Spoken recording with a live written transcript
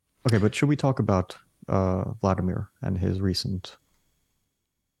Okay, but should we talk about Vladimir and his recent?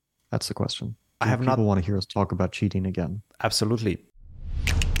 That's the question. I Do have people not want to hear us talk about cheating again? absolutely.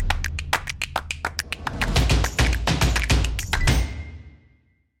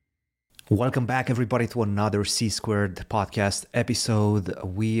 Welcome back, everybody, to another C Squared podcast episode.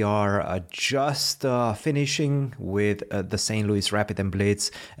 We are just finishing with the St. Louis Rapid and Blitz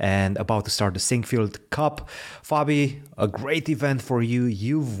and about to start the Sinkfield Cup. Fabi, a great event for you.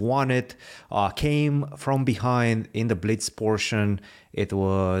 You've won it. Came from behind in the Blitz portion. It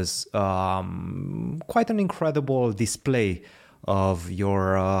was quite an incredible display of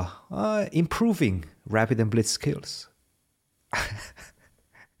your improving Rapid and Blitz skills.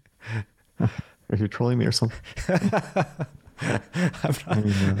 Are you trolling me or something?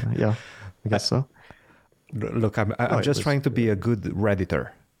 Yeah, I guess so. Look, I'm it just was- trying to be a good Redditor.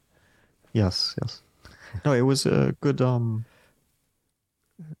 Yes, yes. No, it was a good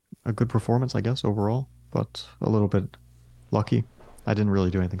performance, I guess, overall, but a little bit lucky. I didn't really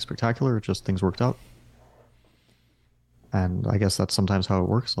do anything spectacular, just things worked out. And I guess that's sometimes how it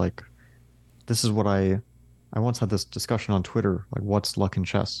works. Like, this is what I once had this discussion on Twitter, like, what's luck in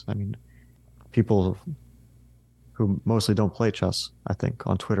chess? I mean, people who mostly don't play chess, I think,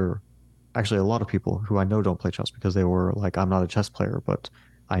 on Twitter, actually a lot of people who I know don't play chess because they were like, I'm not a chess player, but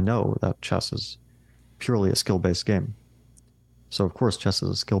I know that chess is purely a skill-based game. So of course chess is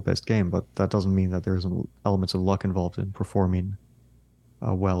a skill-based game, but that doesn't mean that there's elements of luck involved in performing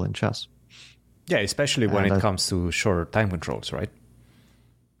well in chess. Yeah, especially when And it comes to short time controls, right?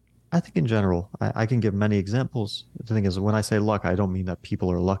 I think in general, I can give many examples. The thing is, when I say luck, I don't mean that people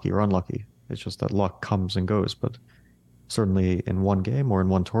are lucky or unlucky. It's just that luck comes and goes. But certainly in one game or in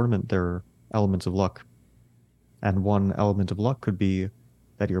one tournament, there are elements of luck. And one element of luck could be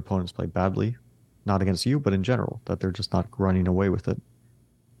that your opponents play badly, not against you, but in general, that they're just not running away with it.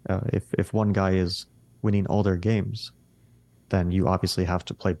 If one guy is winning all their games, then you obviously have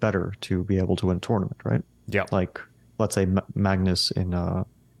to play better to be able to win a tournament, right? Yeah. Like, let's say Magnus in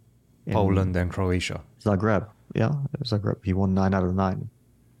Poland and Croatia. Zagreb. Yeah, Zagreb. He won 9 out of 9.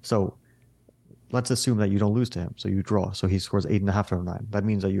 So let's assume that you don't lose to him. So you draw. So he scores 8.5 out of 9. That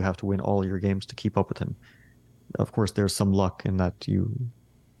means that you have to win all your games to keep up with him. Of course, there's some luck in that you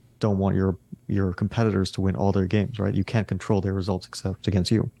don't want your competitors to win all their games, right? You can't control their results except against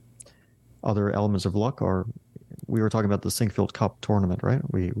you. Other elements of luck are, we were talking about the Sinkfield Cup tournament, right?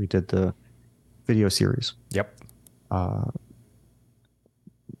 We did the video series. Yep.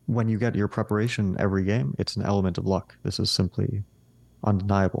 When you get your preparation every game, it's an element of luck. This is simply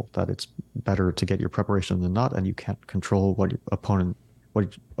undeniable that it's better to get your preparation than not, and you can't control what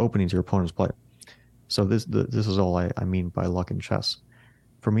openings your opponents play. So this is all I mean by luck in chess.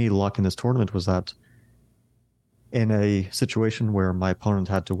 For me, luck in this tournament was that in a situation where my opponent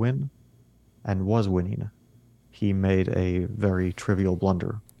had to win and was winning, he made a very trivial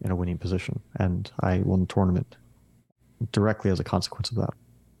blunder in a winning position, and I won the tournament directly as a consequence of that.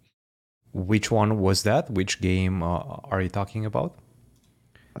 Which one was that? Which game are you talking about?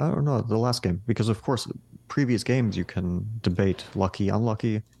 I don't know, the last game, because of course, previous games you can debate lucky,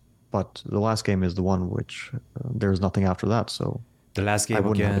 unlucky, but the last game is the one which there's nothing after that. So The last I game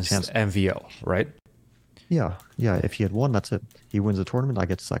wouldn't have a against chance. MVL, right? Yeah. If he had won, that's it. He wins the tournament, I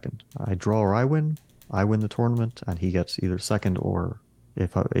get second. I draw or I win the tournament, and he gets either second, or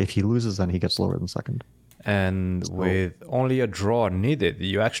if he loses, then he gets lower than second. And with only a draw needed,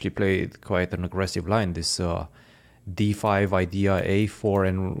 you actually played quite an aggressive line. This D5 idea, A4,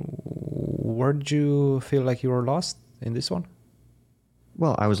 and where did you feel like you were lost in this one?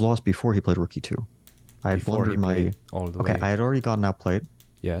 Well, I was lost before he played Rook E2. I had Before he blundered my... played all the Okay, way. I had already gotten outplayed.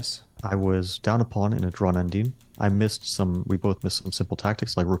 Yes. I was down a pawn in a drawn ending. We both missed some simple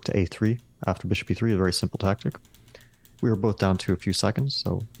tactics, like Rook to A3 after Bishop E3, a very simple tactic. We were both down to a few seconds,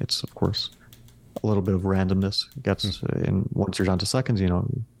 so it's, of course, a little bit of randomness. Once you're down to seconds,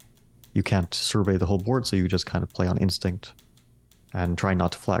 you can't survey the whole board, so you just kind of play on instinct and try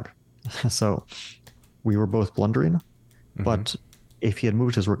not to flag. So we were both blundering, but if he had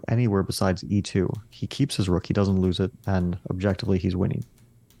moved his rook anywhere besides E2, he keeps his rook, he doesn't lose it, and objectively he's winning.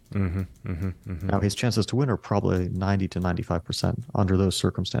 Now his chances to win are probably 90 to 95% under those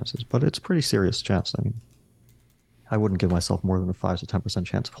circumstances, but it's a pretty serious chance. I mean, I wouldn't give myself more than a 5 to 10%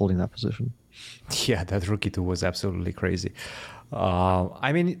 chance of holding that position. Yeah, that Rook E2 was absolutely crazy.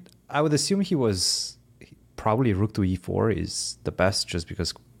 I mean, I would assume probably Rook to E4 is the best, just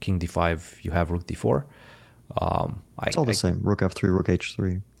because King D5, you have Rook D4. It's all the same. Rook F3, Rook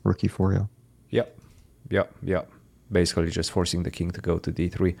H3, Rook E4, yeah. Yep. Basically just forcing the king to go to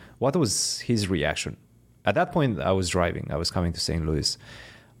D3. What was his reaction? At that point, I was driving. I was coming to St. Louis.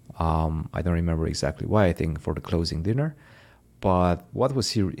 I don't remember exactly why, I think for the closing dinner. But what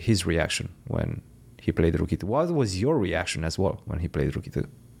was his reaction when he played Rook E2? What was your reaction as well when he played Rook E2?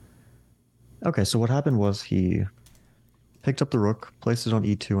 Okay, so what happened was he picked up the rook, placed it on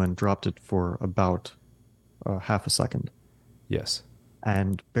e2, and dropped it for about half a second. Yes.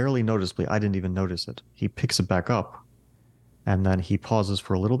 And barely noticeably, I didn't even notice it. He picks it back up, and then he pauses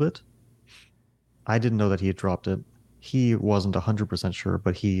for a little bit. I didn't know that he had dropped it. He wasn't 100% sure,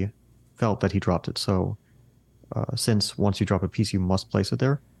 but he felt that he dropped it. So since once you drop a piece, you must place it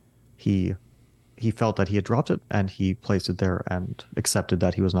there, he felt that he had dropped it, and he placed it there and accepted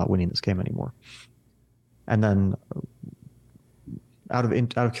that he was not winning this game anymore. And then, out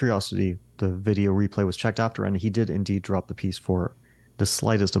of curiosity, the video replay was checked after, and he did indeed drop the piece for the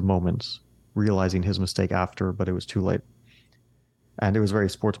slightest of moments, realizing his mistake after, but it was too late. And it was very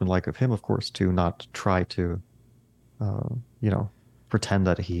sportsmanlike of him, of course, to not try to, pretend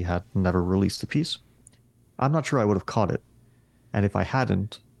that he had never released the piece. I'm not sure I would have caught it, and if I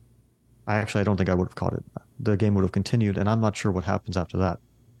hadn't, I don't think I would have caught it. The game would have continued, and I'm not sure what happens after that.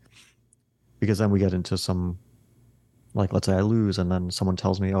 Because then we get into some, like, let's say I lose, and then someone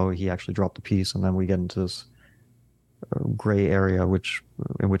tells me, oh, he actually dropped the piece, and then we get into this gray area in which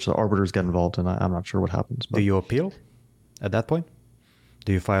the arbiters get involved, and I'm not sure what happens. But do you appeal at that point?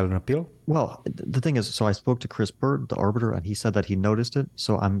 Do you file an appeal? Well, the thing is, so I spoke to Chris Bird, the arbiter, and he said that he noticed it.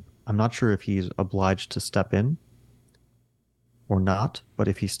 So I'm not sure if he's obliged to step in or not. But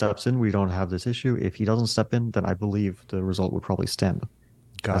if he steps in, we don't have this issue. If he doesn't step in, then I believe the result would probably stand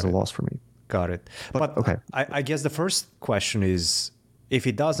as a loss for me. Got it. But okay, I guess the first question is, if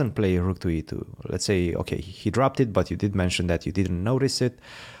he doesn't play Rook to E2, let's say, okay, he dropped it, but you did mention that you didn't notice it.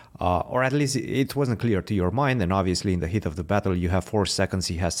 Or at least it wasn't clear to your mind, and obviously in the heat of the battle you have 4 seconds,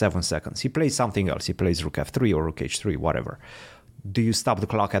 he has 7 seconds. He plays something else. He plays Rook F3 or Rook H3, whatever. Do you stop the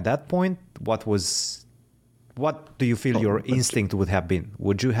clock at that point? What do you feel your instinct would have been?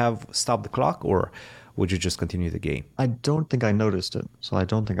 Would you have stopped the clock, or would you just continue the game? I don't think I noticed it, so I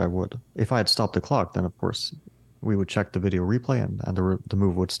don't think I would. If I had stopped the clock, then of course we would check the video replay, and the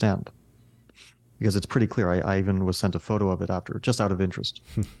move would stand. Because it's pretty clear. I even was sent a photo of it after, just out of interest.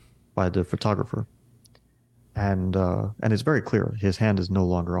 By the photographer, and it's very clear his hand is no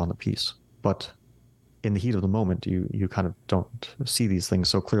longer on the piece. But in the heat of the moment, you kind of don't see these things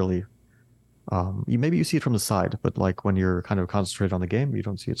so clearly. Maybe you see it from the side, but like when you're kind of concentrated on the game, you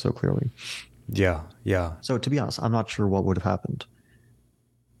don't see it so clearly. Yeah. So to be honest, I'm not sure what would have happened,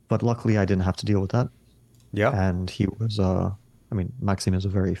 but luckily I didn't have to deal with that. Yeah, and he was. Maxime is a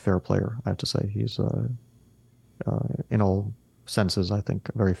very fair player. I have to say, he's in all senses, I think,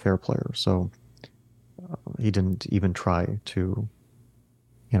 a very fair player. So he didn't even try to,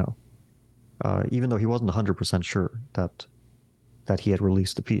 even though he wasn't 100% sure that he had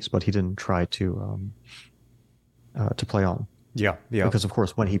released the piece, but he didn't try to play on. Yeah. Because of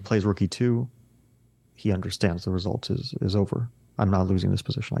course, when he plays Rook E2, he understands the result is over. I'm not losing this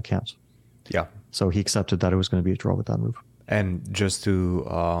position. I can't. Yeah. So he accepted that it was going to be a draw with that move. And just to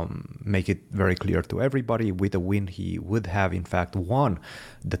make it very clear to everybody, with a win, he would have, in fact, won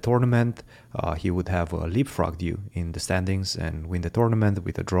the tournament. He would have leapfrogged you in the standings and win the tournament.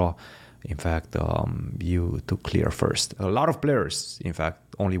 With a draw, in fact, you took clear first. A lot of players, in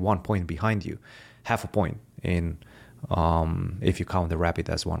fact, only 1 point behind you. Half a point in, if you count the Rapid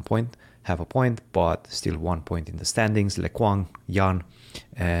as 1 point, half a point, but still 1 point in the standings. Le Quang, Jan,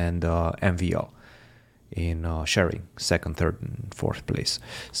 and MVL. In sharing second, third, and fourth place.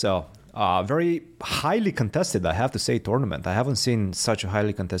 So very highly contested, I have to say, tournament. I haven't seen such a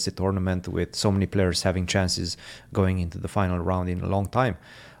highly contested tournament with so many players having chances going into the final round in a long time,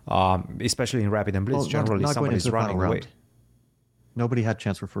 especially in Rapid and Blitz. Well, generally, somebody's running away. Nobody had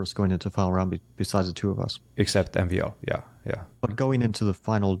chance for first going into the final round besides the two of us. Except MVL, yeah. But going into the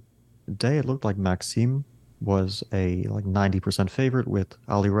final day, it looked like Maxime was a 90% favorite, with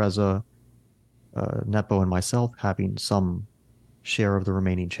Ali Reza, Nepo, and myself having some share of the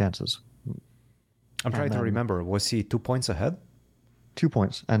remaining chances. I'm trying to remember. Was he 2 points ahead? 2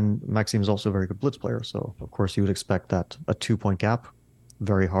 points. And Maxime is also a very good blitz player. So, of course, you would expect that a 2 point gap,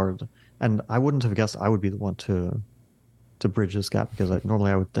 very hard. And I wouldn't have guessed I would be the one to bridge this gap, because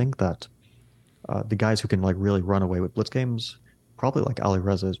normally I would think that the guys who can really run away with blitz games, probably like Ali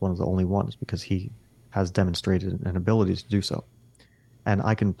Reza is one of the only ones, because he has demonstrated an ability to do so. And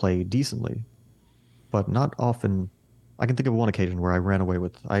I can play decently, but not often. I can think of one occasion where I ran away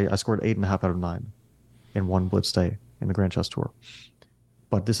with, I scored 8.5 out of 9 in one blitz day in the Grand Chess Tour.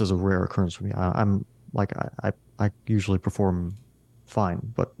 But this is a rare occurrence for me. I usually perform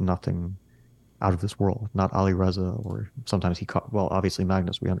fine, but nothing out of this world. Not Ali Reza, or sometimes he caught. Well, obviously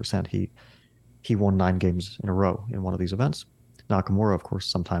Magnus, we understand he won 9 games in a row in one of these events. Nakamura, of course,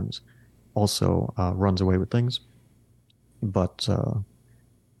 sometimes also runs away with things, but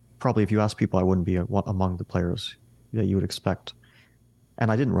probably if you ask people, I wouldn't be among the players that you would expect.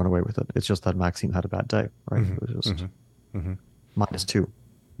 And I didn't run away with it. It's just that Maxime had a bad day, right? Mm-hmm. It was just Mm-hmm. -2.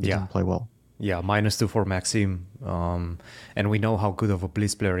 He didn't play well. Yeah, -2 for Maxime. And we know how good of a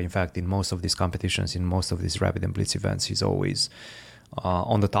Blitz player, in fact, in most of these competitions, in most of these Rapid and Blitz events, he's always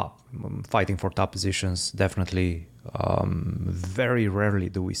on the top, fighting for top positions. Definitely, very rarely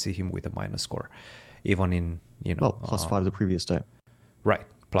do we see him with a minus score, even in, Well, +5 the previous day. Right,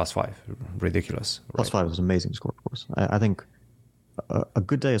 +5. Ridiculous. +5 is an amazing score, of course. I think a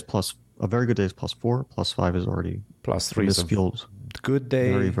good day is a very good day is +4. +5 is already +3 is field. Good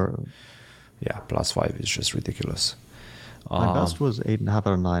day. Very, very. Yeah, +5 is just ridiculous. My best was 8.5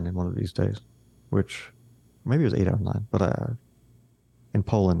 out of 9 in one of these days, which maybe it was 8 out of 9, but in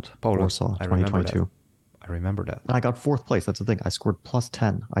Poland, Warsaw, 2022. I remember that. And I got 4th place. That's the thing. I scored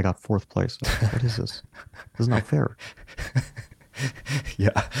 +10. I got 4th place. What is this? This is not fair.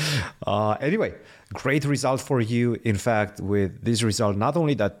 Yeah. Anyway, great result for you. In fact, with this result, not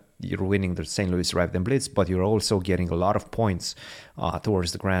only that you're winning the St. Louis Rapid and Blitz, but you're also getting a lot of points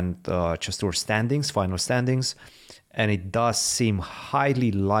towards the Grand Chess Tour standings, final standings. And it does seem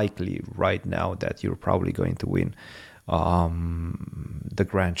highly likely right now that you're probably going to win the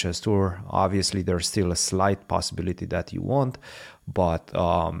Grand Chess Tour. Obviously, there's still a slight possibility that you won't, but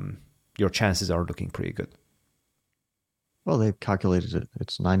your chances are looking pretty good. Well, they've calculated it.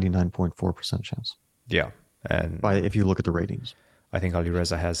 It's 99.4% chance. Yeah. And if you look at the ratings. I think Ali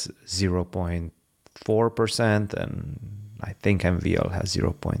Reza has 0.4%, and I think MVL has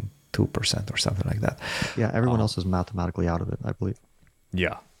 0.2% or something like that. Yeah, everyone else is mathematically out of it, I believe.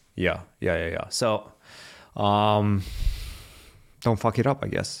 Yeah. So, don't fuck it up, I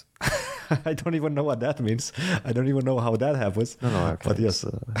guess. I don't even know what that means. I don't even know how that happens. No, okay. But yes,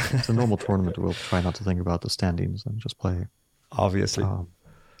 it's a normal tournament. We'll try not to think about the standings and just play. Obviously.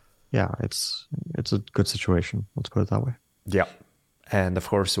 Yeah, it's a good situation. Let's put it that way. Yeah. And of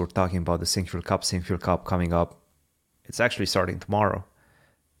course, we're talking about the Sinquefield Cup. Sinquefield Cup coming up. It's actually starting tomorrow.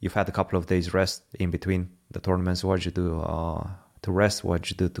 You've had a couple of days rest in between the tournaments. What did you do to rest? What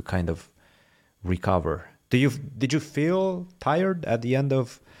did you do to kind of recover? Did you feel tired at the end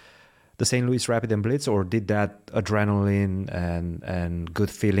of the St. Louis Rapid and Blitz, or did that adrenaline and good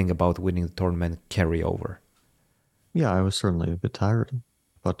feeling about winning the tournament carry over? Yeah, I was certainly a bit tired,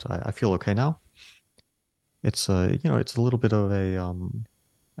 but I feel okay now. It's it's a little bit of a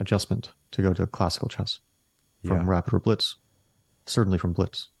adjustment to go to classical chess from Rapid or Blitz, certainly from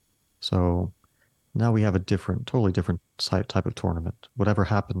Blitz. So now we have a totally different type of tournament. Whatever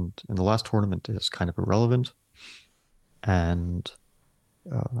happened in the last tournament is kind of irrelevant, and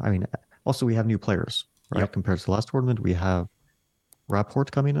also we have new players, right? Yep. Compared to the last tournament, we have Rapport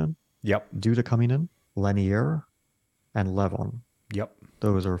coming in, Duda coming in, Lanier, and Levon. Yep.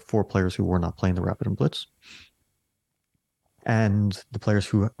 Those are 4 players who were not playing the Rapid and Blitz. And the players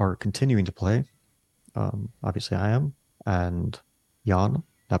who are continuing to play, obviously I am, and Jan,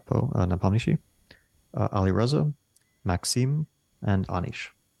 Napomniachtchi, Ali Reza, Maxime, and Anish.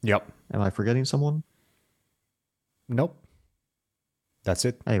 Yep. Am I forgetting someone? Nope. That's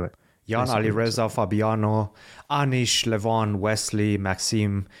it. Anyway. Jan, Ali Reza, Fabiano, Anish, Levon, Wesley,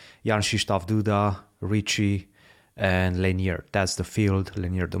 Maxime, Jan Krzysztof Duda, Richie, and Lanier. That's the field.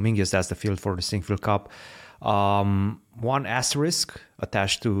 Lanier Dominguez, that's the field for the Sinquefield Cup. One asterisk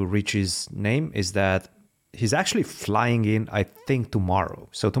attached to Richie's name is that he's actually flying in, I think, tomorrow.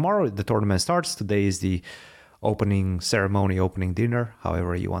 So tomorrow the tournament starts. Today is the opening ceremony, opening dinner,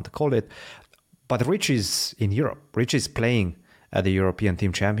 however you want to call it. But Richie's in Europe. Richie's playing at the European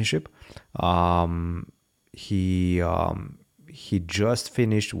Team Championship. He just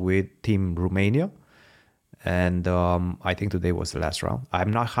finished with Team Romania. And I think today was the last round. I'm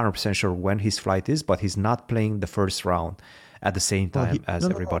not 100% sure when his flight is, but he's not playing the first round at the same time as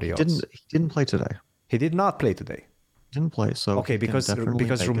everybody else. He didn't play today. He did not play today. Didn't play, so okay, because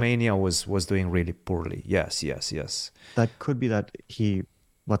Romania was doing really poorly. Yes. That could be that he,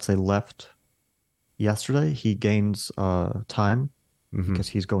 let's say, left yesterday. He gains time because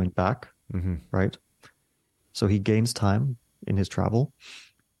he's going back, right? So he gains time in his travel.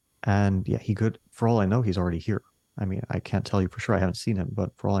 And yeah, he could, for all I know, he's already here. I mean, I can't tell you for sure. I haven't seen him,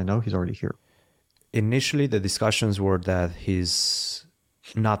 but for all I know, he's already here. Initially, the discussions were that he's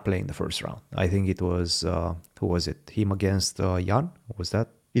not playing the first round. I think it was, who was it? Him against Jan? Was that?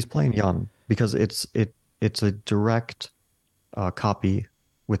 He's playing Jan because it's a direct copy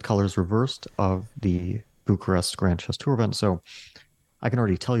with colors reversed of the Bucharest Grand Chess Tour event. So I can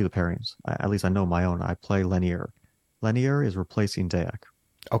already tell you the pairings. At least I know my own. I play Lenier. Lenier is replacing Dayak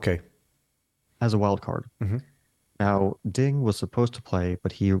Okay. as a wild card. Mm-hmm. Now, Ding was supposed to play,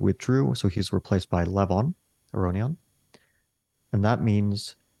 but he withdrew, so he's replaced by Levon Aronian. And that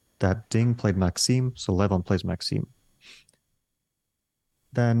means that Ding played Maxime, so Levon plays Maxime.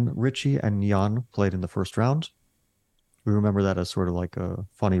 Then Richie and Jan played in the first round. We remember that as sort of like a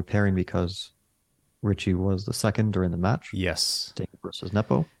funny pairing because Richie was the second during the match. Yes. Ding versus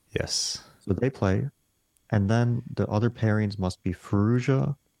Nepo. Yes. So they play. And then the other pairings must be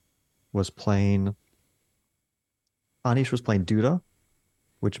Faruja was playing, Anish was playing Duda,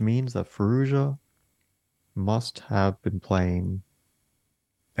 which means that Faruja must have been playing.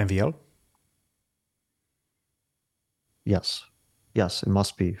 MVL? Yes. Yes, it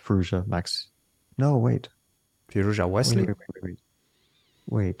must be Faruja Max. No, wait. Firuja Wesley?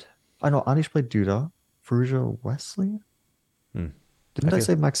 Wait. I know Anish played Duda. Faruja Wesley? Didn't I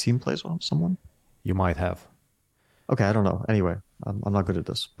say Maxime plays someone? You might have. Okay, I don't know. Anyway, I'm not good at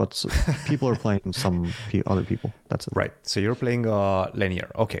this, but people are playing some other people. That's it. Right. So you're playing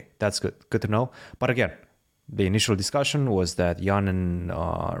Linear. Okay, that's good. Good to know. But again, the initial discussion was that Jan and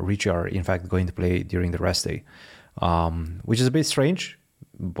Richie are in fact going to play during the rest day, which is a bit strange,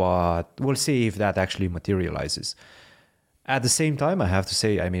 but we'll see if that actually materializes. At the same time, I have to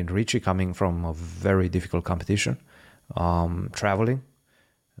say, I mean, Richie coming from a very difficult competition, traveling,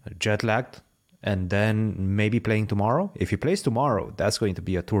 jet lagged, and then maybe playing tomorrow. If he plays tomorrow, that's going to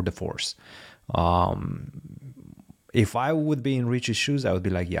be a tour de force. If I would be in Richie's shoes, I would be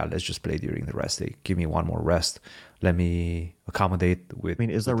like, yeah, let's just play during the rest day. Give me one more rest. Let me accommodate with. I mean,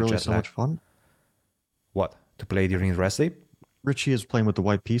 is that really so much fun? What? To play during the rest day? Richie is playing with the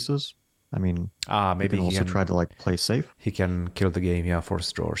white pieces. I mean, maybe he can also try to like play safe. He can kill the game, yeah,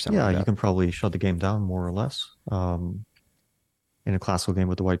 force draw or something. Yeah, like you can probably shut the game down more or less in a classical game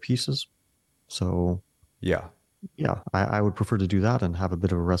with the white pieces. So yeah, I would prefer to do that and have a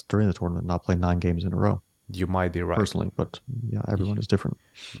bit of a rest during the tournament, not play 9 games in a row. You might be right. Personally, but yeah, everyone is different.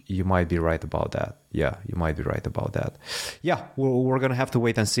 You might be right about that. Yeah, you might be right about that. Yeah, we're going to have to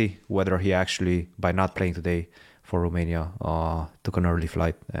wait and see whether he actually, by not playing today for Romania, took an early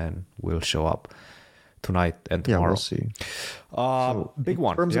flight and will show up tonight and tomorrow. Yeah, we'll see. So, big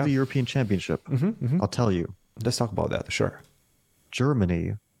one. In terms of the European Championship, I'll tell you. Let's talk about that, sure.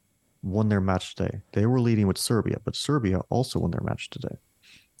 Germany won their match today. They were leading with Serbia, but Serbia also won their match today.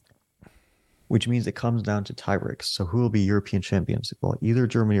 Which means it comes down to tie breaks. So who will be European champions? Well, either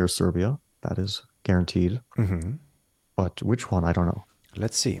Germany or Serbia. That is guaranteed. But which one? I don't know.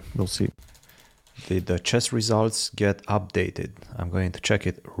 Let's see. We'll see. The chess results get updated. I'm going to check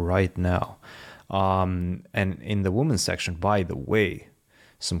it right now. And in the women's section, by the way,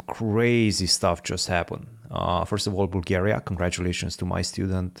 some crazy stuff just happened. First of all, Bulgaria. Congratulations to my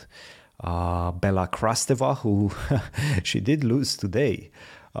student, Bela Krasteva, who she did lose today.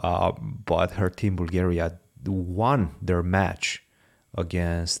 But her team, Bulgaria, won their match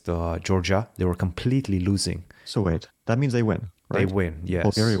against Georgia. They were completely losing. So wait, that means they win, right? They win, yes.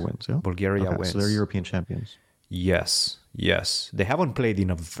 Bulgaria wins, yeah? Bulgaria wins. So they're European champions. Yes. They haven't played in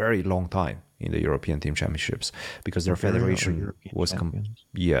a very long time in the European Team Championships because their federation was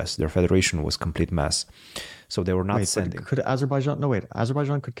their federation was complete mess. So they were not sending. Could Azerbaijan? No, wait.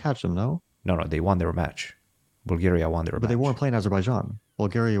 Azerbaijan could catch them, no? No. They won their match. Bulgaria won their match. But they weren't playing Azerbaijan.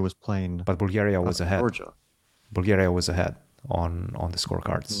 Bulgaria was playing. But Bulgaria was ahead. Georgia. Bulgaria was ahead on the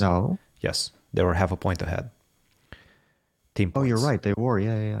scorecards. No. Yes, they were half a point ahead. Team points. Oh, you're right. They were.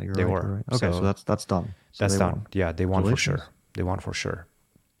 Yeah. You're right. Okay, so that's done. So that's done. Yeah, they won for sure. They won for sure.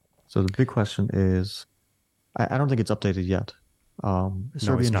 So the big question is, I don't think it's updated yet.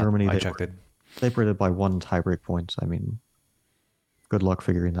 Serbia and Germany. I checked it. Separated by 1 tiebreak point. I mean, good luck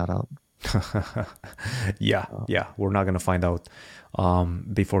figuring that out. Yeah. We're not going to find out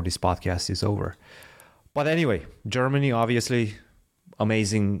before this podcast is over. But anyway, Germany, obviously,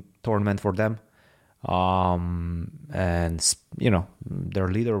 amazing tournament for them. And, their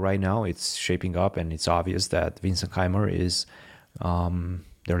leader right now, it's shaping up and it's obvious that Vincent Keimer is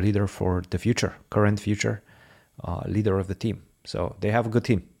their leader for the future, current future leader of the team. So they have a good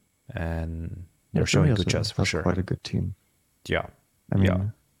team and they're showing good chess for sure. Quite a good team. Yeah. I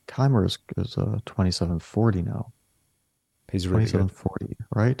mean, Keimer is 2740 now. He's really 2740,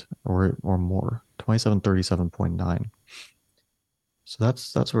 right? Or more. 2737.9. So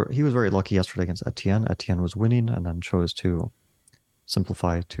that's where he was very lucky yesterday against Etienne. Etienne was winning and then chose to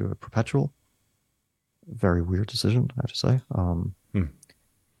simplify to a perpetual. Very weird decision, I have to say.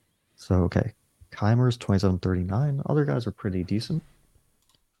 So, okay. Keimer's 2739. Other guys are pretty decent.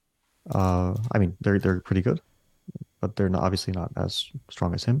 I mean, they're pretty good, but they're not, obviously not as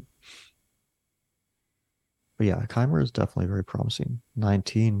strong as him. But yeah, Keimer is definitely very promising.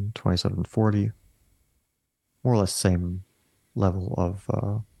 19, 27, 40, more or less same level of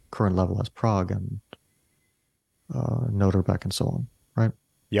current level as Prague and Noterbeck and so on, right?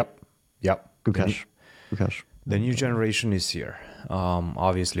 Yep. Yep. Gukesh. The new generation is here.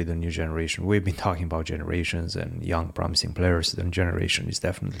 Obviously, the new generation. We've been talking about generations and young, promising players. The generation is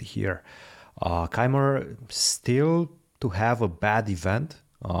definitely here. Keimer still to have a bad event,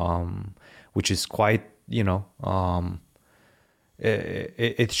 which is quite,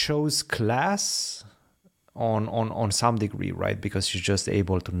 it shows class on some degree, right? Because she's just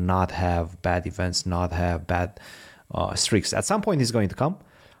able to not have bad events, not have bad streaks. At some point, he's going to come,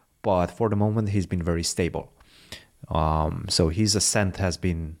 but for the moment, he's been very stable. So his ascent has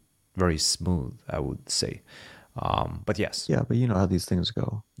been very smooth, I would say. But yes. Yeah, but you know how these things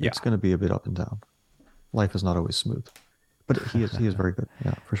go. Yeah. It's going to be a bit up and down. Life is not always smooth. But he is very good.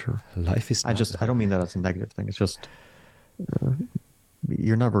 Yeah, for sure. Life is I don't mean that as a negative thing. It's just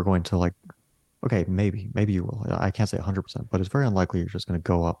you're never going to like, okay, maybe you will. I can't say 100%, but it's very unlikely you're just going to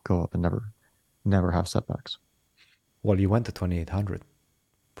go up and never have setbacks. Well, you went to 2800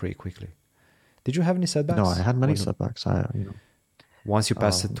 pretty quickly. Did you have any setbacks? No, I had many setbacks. Once you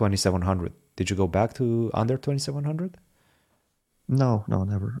passed 2700, did you go back to under 2700? No,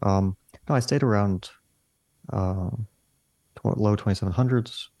 never. No, I stayed around low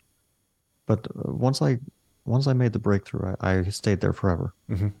 2700s, but once I made the breakthrough, I stayed there forever.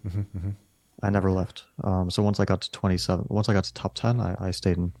 I never left. So once I got to 27, once I got to top 10, I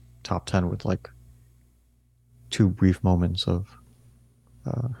stayed in top 10 with like 2 brief moments of.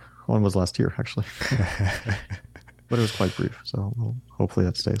 One was last year, actually. But it was quite brief, so hopefully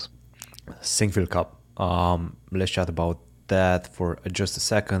that stays. Sinquefield Cup. Let's chat about that for just a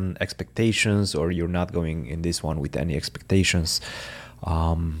second. Expectations, or you're not going in this one with any expectations.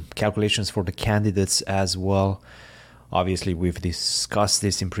 Calculations for the candidates as well. Obviously, we've discussed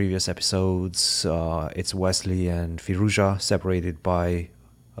this in previous episodes. It's Wesley and Firouzja separated by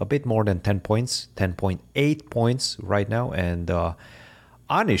a bit more than 10 points, 10.8 points right now. And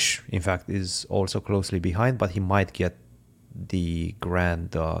Anish, in fact, is also closely behind, but he might get the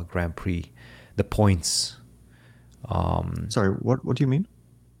Grand Prix, the points. Sorry, what do you mean?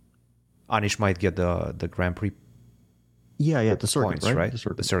 Anish might get the Grand Prix. Yeah, the circuit, points, right?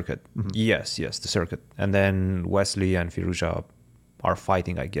 The circuit. Mm-hmm. Yes, the circuit. And then Wesley and Firouzja are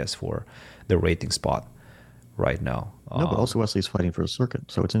fighting, I guess, for the rating spot right now. No, but also Wesley's fighting for the circuit,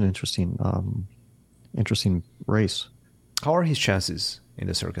 so it's an interesting race. How are his chances in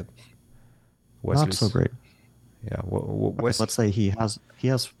the circuit? Wesley's, not so great. Yeah, let's say he has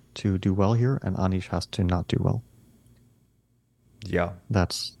to do well here, and Anish has to not do well. Yeah,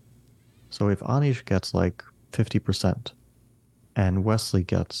 so if Anish gets like 50%, and Wesley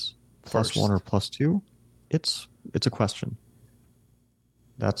gets +1 or +2, it's a question.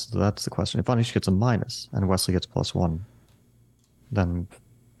 That's the question. If Anish gets a minus and Wesley gets +1, then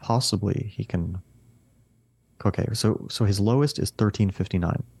possibly he can. Okay, so his lowest is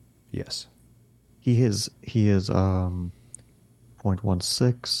 1359. Yes. He is 0.16,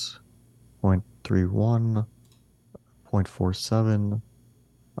 0.31, 0.47,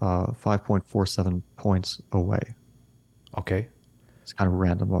 5.47 points away. Okay. It's kind of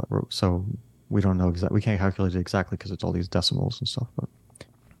random, so we don't know exactly. We can't calculate it exactly because it's all these decimals and stuff.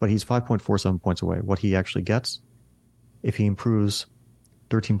 But he's 5.47 points away. What he actually gets, if he improves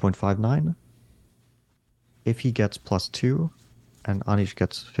 13.59, if he gets +2, and Anish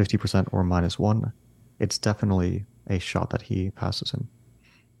gets 50% or -1, it's definitely a shot that he passes him.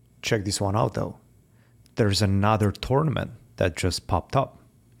 Check this one out, though. There's another tournament that just popped up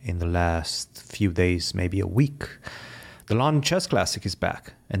in the last few days, maybe a week. The London Chess Classic is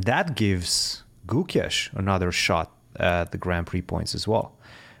back, and that gives Gukesh another shot at the Grand Prix points as well.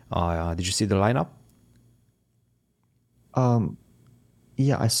 Did you see the lineup?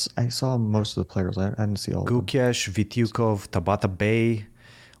 Yeah, I saw most of the players. I didn't see all of them. Gukesh, Vityukov, Tabata Bey,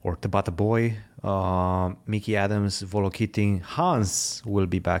 or Tabata Boy, Mickey Adams, Volokitin, Hans will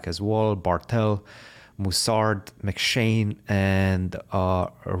be back as well, Bartel, Moussard, McShane, and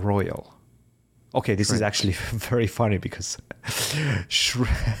Royal. Okay, this is actually very funny because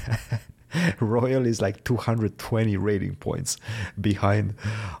Royal is like 220 rating points behind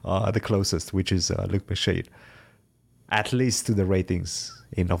the closest, which is Luc McShane. At least to the ratings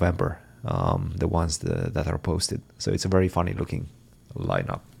in November, the ones that are posted. So it's a very funny looking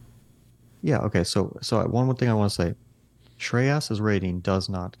lineup. Yeah, okay. So one thing I want to say, Shreyas's rating does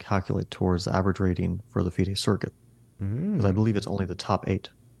not calculate towards the average rating for the FIDE circuit. Because I believe it's only the top 8.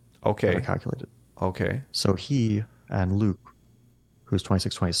 Okay. that I calculated. Okay. So he and Luke, who's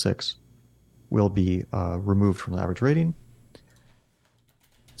 26-26, will be removed from the average rating.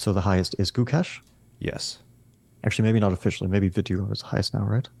 So the highest is Gukesh. Yes. Actually, maybe not officially. Maybe Vidugo is the highest now,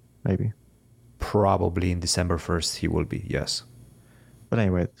 right? Maybe. Probably in December 1st he will be, yes. But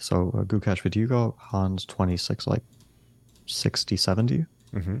anyway, so Gukesh, Vidugo, Hans 26, like 60, 70.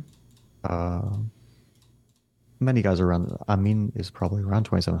 Many guys are around. Amin is probably around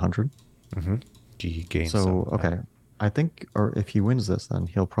 2,700. He gains So, some, okay. I think, or if he wins this, then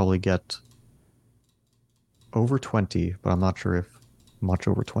he'll probably get over 20, but I'm not sure if much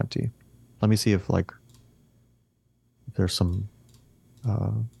over 20. Let me see if there's some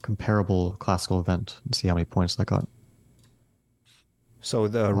comparable classical event and see how many points that got. So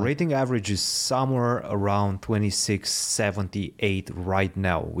the rating average is somewhere around 2678 right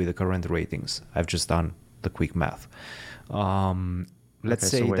now with the current ratings. I've just done the quick math. Let's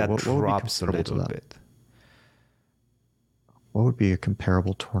say that what drops a little bit. What would be a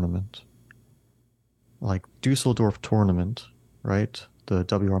comparable tournament? Like Dusseldorf tournament, right? The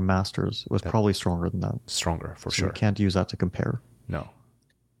WR Masters was probably stronger than that. Stronger, for So sure. you can't use that to compare. No.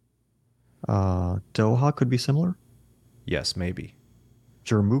 Doha could be similar. Yes, maybe.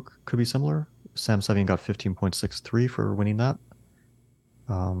 Jermuk could be similar. Sam Sevian got 15.63 for winning that.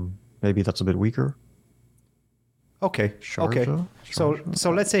 Maybe that's a bit weaker. Okay. Sharjah?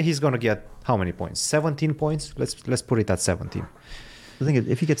 So let's say he's gonna get how many points? 17 points. Let's put it at 17. The thing is,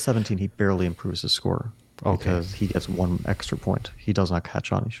 if he gets 17, he barely improves his score because he gets one extra point. He does not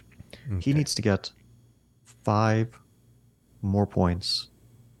catch Anish. He needs to get 5 more points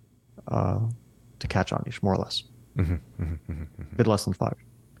to catch Anish, more or less. A bit less than 5.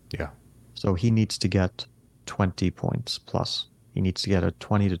 Yeah. So he needs to get 20 points plus. He needs to get a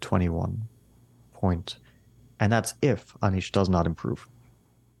 20 to 21 point. And that's if Anish does not improve.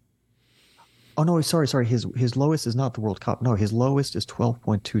 Oh, no, sorry. His lowest is not the World Cup. No, his lowest is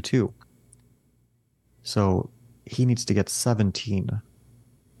 12.22. So he needs to get 17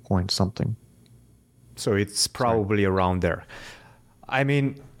 point something. So it's probably around there. I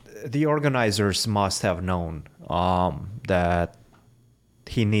mean, the organizers must have known that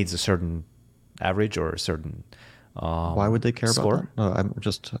he needs a certain average or a certain why would they care score? about that? No, I'm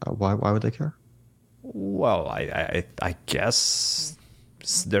just why would they care? Well, I guess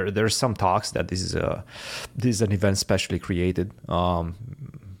there's some talks that this is an event specially created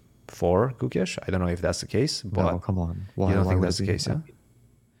for Gukesh. I don't know if that's the case, but No, come on. you don't think that's the case, yeah?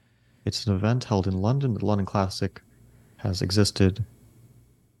 It's an event held in London. The London Classic has existed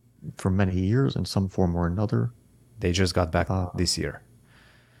for many years in some form or another. They just got back this year.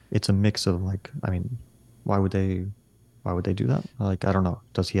 It's a mix of why would they do that? I don't know.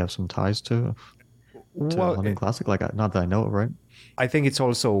 Does he have some ties to London Classic? Not that I know of, right? I think it's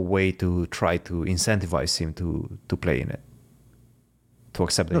also a way to try to incentivize him to play in it, to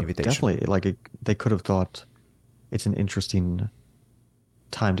accept the invitation. Definitely. They could have thought it's an interesting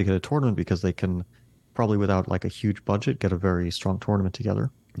time to get a tournament because they can probably without a huge budget get a very strong tournament together.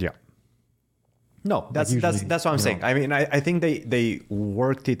 Yeah. No, that's what I'm saying. I mean, I think they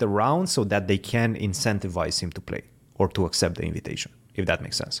worked it around so that they can incentivize him to play or to accept the invitation, if that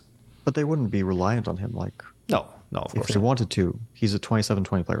makes sense. But they wouldn't be reliant on him No, of course. If they wanted to. He's a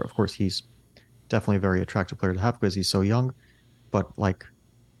 27-20 player. Of course, he's definitely a very attractive player to have because he's so young. But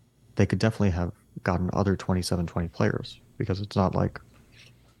they could definitely have gotten other 27-20 players because it's not like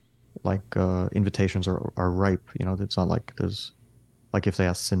invitations are ripe. It's not like there's if they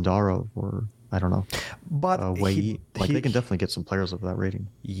ask Sindarov or I don't know, but Wei, they can definitely get some players of that rating.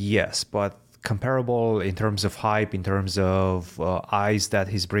 Yes, but comparable in terms of hype, in terms of eyes that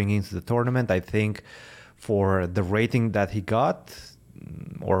he's bringing to the tournament, I think for the rating that he got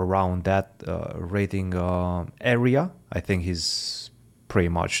or around that rating area, I think he's pretty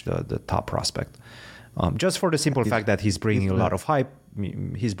much the top prospect. Just for the simple fact that he's bringing a lot of hype,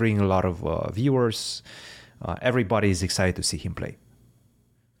 he's bringing a lot of viewers. Everybody is excited to see him play.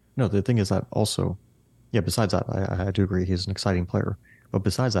 No, the thing is that also, besides that, I do agree he's an exciting player. But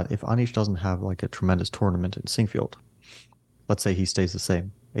besides that, if Anish doesn't have a tremendous tournament in Singfield, let's say he stays the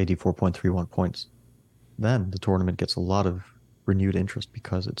same, 84.31 points, then the tournament gets a lot of renewed interest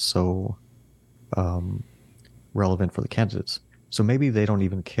because it's so relevant for the candidates. So maybe they don't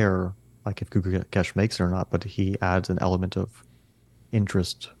even care if Gukesh makes it or not, but he adds an element of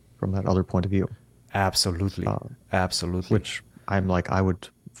interest from that other point of view. Absolutely. Absolutely. Which I'm I would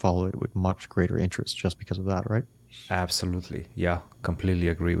follow it with much greater interest just because of that, right? Absolutely. Yeah, completely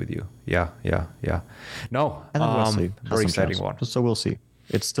agree with you. Yeah. No, and then we'll see. Very exciting one. So we'll see.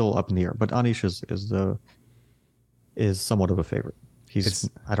 It's still up in the air, but Anish is somewhat of a favorite.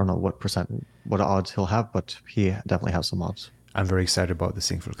 I don't know what odds he'll have, but he definitely has some odds. I'm very excited about the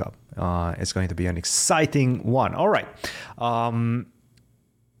Singapore Cup. It's going to be an exciting one. All right.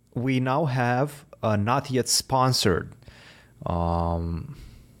 We now have a not yet sponsored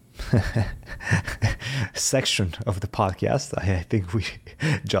section of the podcast. I think we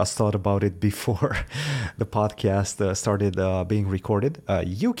just thought about it before the podcast started being recorded.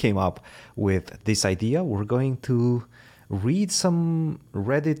 You came up with this idea. We're going to read some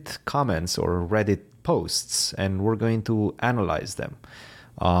Reddit comments or Reddit posts, and we're going to analyze them.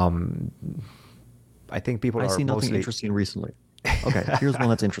 I think people I are see nothing mostly interesting recently. Okay, here's one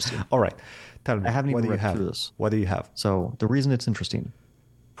that's interesting. All right, tell me. I haven't what even do you read have? through this. What do you have? So the reason it's interesting,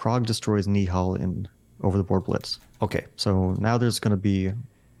 Prague destroys Nihal in over-the-board blitz. Okay. So now there's going to be,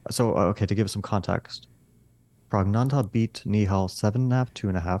 okay, to give some context, Pragnanta beat Nihal 7.5,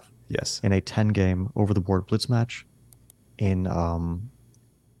 2.5 Yes. in a 10-game over-the-board blitz match in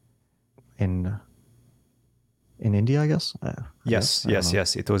India, I guess. Yes.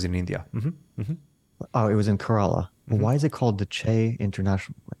 It was in India. Oh, it was in Kerala. Mm-hmm. Why is it called the Che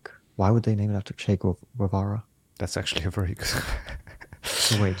International? Like, why would they name it after Che Guevara? That's actually a very good.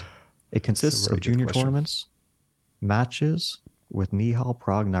 So wait, it consists of junior tournaments, matches with Nihal,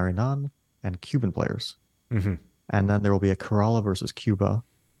 Prague, Narinan, and Cuban players. Mm-hmm. And then there will be a Kerala versus Cuba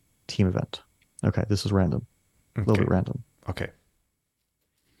team event. Okay, this is random. A little bit random. Okay.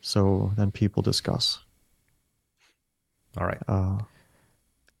 So then people discuss. All right.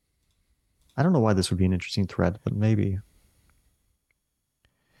 I don't know why this would be an interesting thread, but maybe.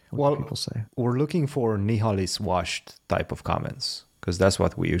 What do people say? We're looking for Nihal is washed type of comments, because that's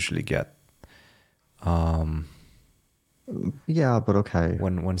what we usually get. Yeah, but okay.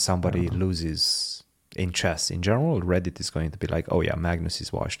 When somebody loses in chess in general, Reddit is going to be like, oh yeah, Magnus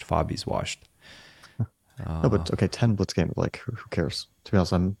is washed, Fabi's washed. No, but okay, 10 blitz games, like who cares? To be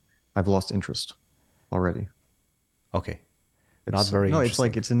honest, I've lost interest already. Okay. Not very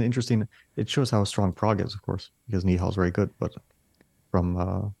interesting. It's an interesting, it shows how strong Prague is, of course, because Nihal's very good, but from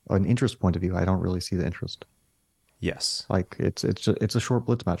an interest point of view, I don't really see the interest. Yes. Like it's a short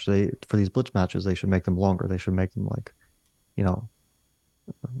blitz match. For these blitz matches, they should make them longer. They should make them like, I don't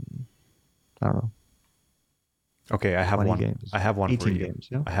know. Okay, I have one. Games. I have one 18 for you. games,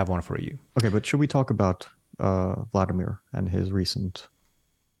 yeah? I have one for you. Okay, but should we talk about Vladimir and his recent?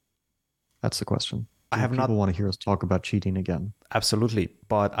 That's the question. People want to hear us talk about cheating again. Absolutely,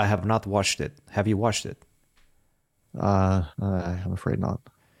 but I have not watched it. Have you watched it? I'm afraid not.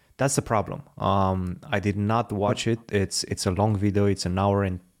 That's the problem. I did not watch it. It's a long video. It's an hour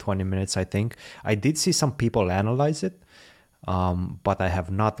and 20 minutes, I think. I did see some people analyze it, but I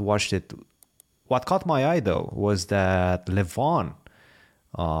have not watched it. What caught my eye, though, was that Levon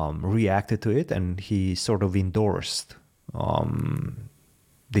reacted to it, and he sort of endorsed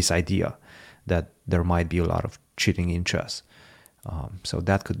this idea that there might be a lot of cheating in chess. So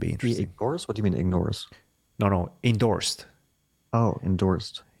that could be interesting. Ignores? What do you mean ignores? No, endorsed. Oh,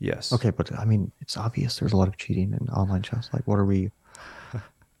 endorsed. Yes. Okay, but I mean, it's obvious there's a lot of cheating in online chess. Like, what are we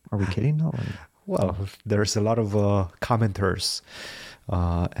kidding? No. Well, there's a lot of commenters.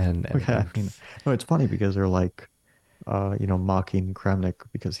 Okay, I mean, no, it's funny because they're like, mocking Kramnik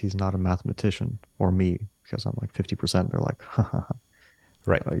because he's not a mathematician, or me because I'm like 50%. They're like,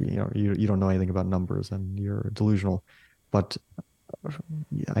 right. You don't know anything about numbers and you're delusional. But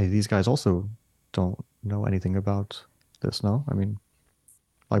these guys also don't know anything about this, no? I mean,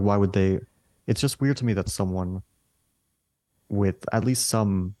 like, why would they? It's just weird to me that someone with at least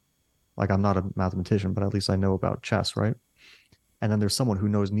some, like, I'm not a mathematician, but at least I know about chess, right? And then there's someone who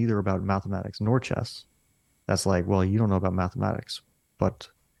knows neither about mathematics nor chess. That's like, well, you don't know about mathematics, but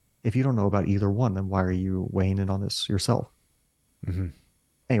if you don't know about either one, then why are you weighing in on this yourself? Mm-hmm.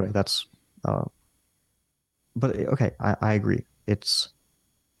 Anyway, that's, but okay, I agree.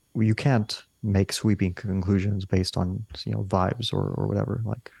 You can't make sweeping conclusions based on, vibes or whatever,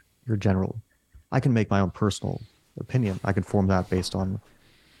 like your general. I can make my own personal opinion. I can form that based on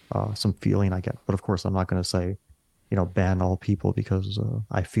some feeling I get. But of course, I'm not going to say, ban all people because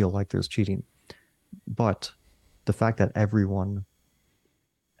I feel like there's cheating. But the fact that every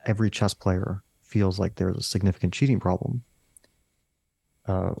chess player feels like there's a significant cheating problem,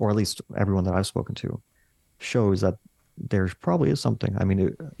 or at least everyone that I've spoken to, shows that there probably is something. I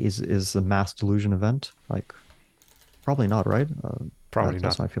mean, is a mass delusion event? Like, probably not, right? Probably not.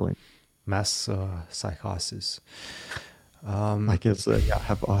 That's my feeling. Mass psychosis. Like,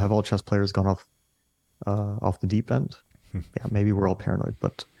 have all chess players gone off the deep end? Yeah, maybe we're all paranoid,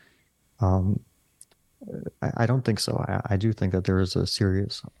 but I don't think so. I do think that there is a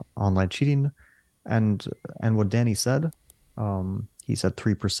serious online cheating, and what Danny said, He said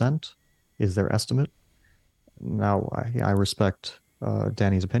 3% is their estimate. Now, I respect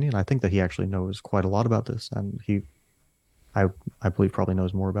Danny's opinion. I think that he actually knows quite a lot about this, and I, I believe, probably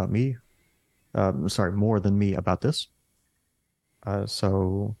knows more about me. Sorry, more than me about this.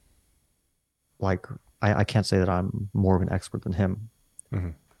 So, like, I can't say that I'm more of an expert than him,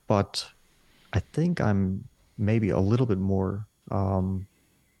 Mm-hmm. but I think I'm maybe a little bit more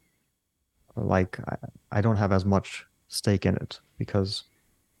like I don't have as much stake in it because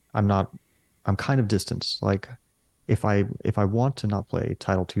I'm not I'm kind of distanced. Like if I want to not play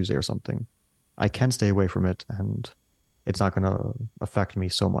Title Tuesday or something, I can stay away from it and it's not going to affect me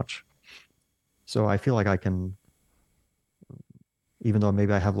so much. So I feel like I can, even though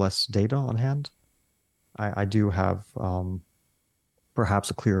maybe I have less data on hand, I do have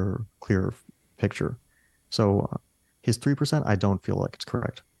perhaps a clearer picture. So his 3%, I don't feel like it's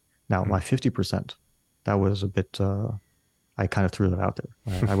correct. Now my 50%, that was a bit. I kind of threw that out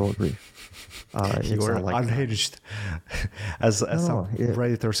there. I will agree. You It's were like unhinged, as no, some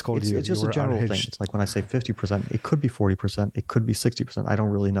Redditors called you. it's You just a were general thing. unhinged. It's like when I say 50%, it could be 40%, it could be 60%. I don't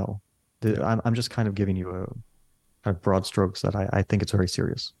really know. Yeah. I'm just kind of giving you a kind of broad strokes that I think it's very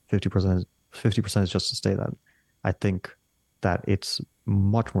serious. 50% is just to say that I think that it's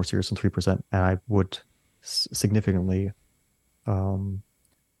much more serious than 3%, and I would significantly um,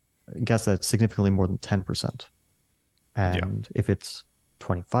 guess that it's significantly more than 10%. Yeah. And if it's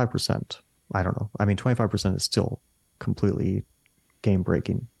 25%, I don't know. I mean, 25% is still completely game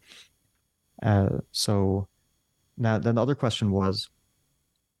breaking. So now, then the other question was,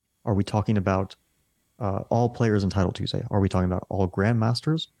 are we talking about all players in Title Tuesday? Are we talking about all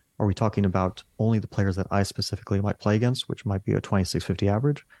grandmasters? Are we talking about only the players that I specifically might play against, which might be a 2650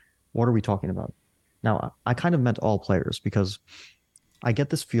 average? What are we talking about? Now, I kind of meant all players because I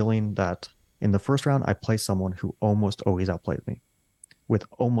get this feeling that in the first round, I play someone who almost always outplayed me with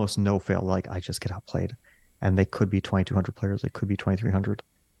almost no fail. Like I just get outplayed. And they could be 2200 players, they could be 2300.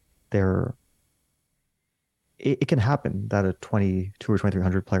 They're it can happen that a 22 or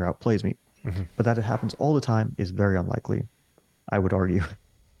 2300 player outplays me, Mm-hmm. but that it happens all the time is very unlikely, I would argue.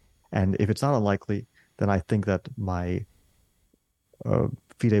 And if it's not unlikely, then I think that my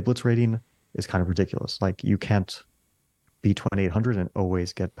FIDE Blitz rating is kind of ridiculous. Like you can't be 2800 and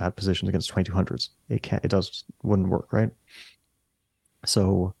always get bad positions against 2200s. It can't. It does wouldn't work, right?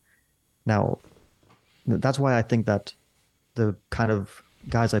 So now that's why I think that the kind of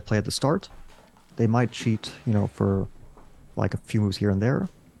guys I play at the start, they might cheat, for like a few moves here and there,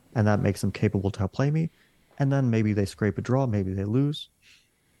 and that makes them capable to outplay me. And then maybe they scrape a draw, maybe they lose,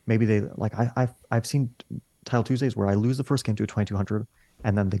 maybe they like I've seen Title Tuesdays where I lose the first game to a 2200,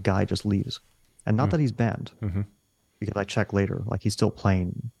 and then the guy just leaves, and not that he's banned, Mm-hmm. because I check later, like he's still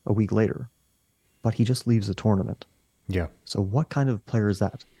playing a week later, but he just leaves the tournament. Yeah. So what kind of player is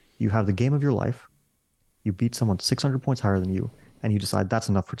that? You have the game of your life, you beat someone 600 points higher than you, and you decide that's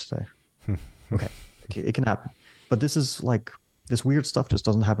enough for today. Okay, it can happen. But this is like, this weird stuff just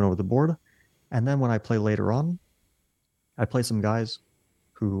doesn't happen over the board. And then when I play later on, I play some guys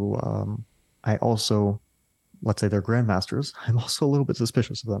who I also, let's say they're grandmasters. I'm also a little bit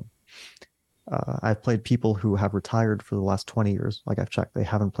suspicious of them. I've played people who have retired for the last 20 years. Like I've checked, they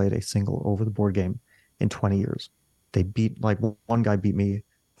haven't played a single over the board game in 20 years. They beat, like one guy beat me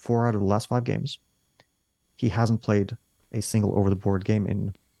 4 out of the last 5 games. He hasn't played a single over the board game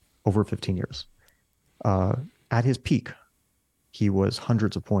in over 15 years. At his peak, he was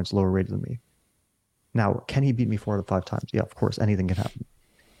hundreds of points lower rated than me. Now, can he beat me 4 out of 5 times? Yeah, of course, anything can happen.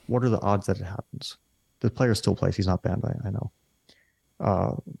 What are the odds that it happens? The player still plays. He's not banned, I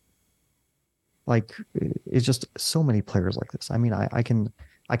know. Like, it's just so many players like this. I mean, I can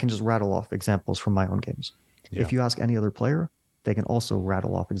just rattle off examples from my own games. Yeah. If you ask any other player, they can also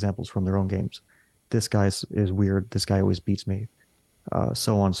rattle off examples from their own games. This guy is weird. This guy always beats me.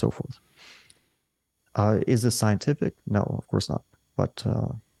 So on and so forth. Is this scientific? No, of course not. But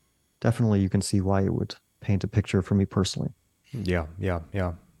definitely you can see why it would paint a picture for me personally. Yeah.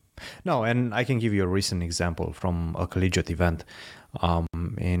 No, and I can give you a recent example from a collegiate event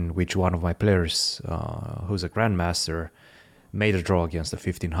in which one of my players, who's a grandmaster, made a draw against the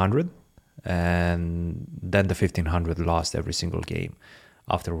 1500, and then the 1500 lost every single game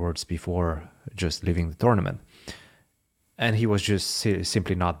afterwards before just leaving the tournament. And he was just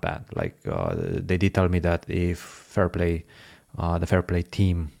simply not banned. Like they did tell me that if the fair play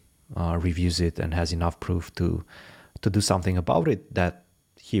team reviews it and has enough proof to do something about it, that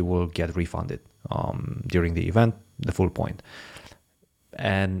he will get refunded during the event, the full point.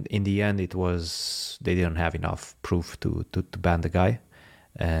 And in the end, they didn't have enough proof to ban the guy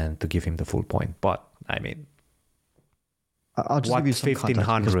and to give him the full point. But I mean, I'll just what give you some context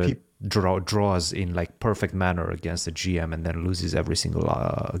because 1500 draws in like perfect manner against the GM and then loses every single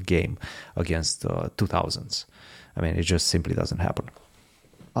game against 2000s. I mean, it just simply doesn't happen.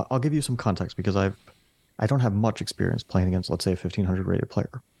 I'll give you some context because I don't have much experience playing against, let's say, a 1500 rated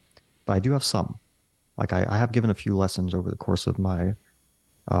player, but I do have some. Like I have given a few lessons over the course of my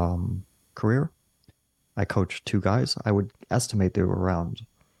career. I coached two guys. I would estimate they were around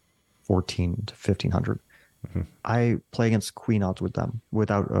 14 to 1500. Mm-hmm. I play against queen odds with them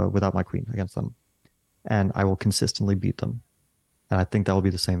without my queen against them, and I will consistently beat them. And I think that will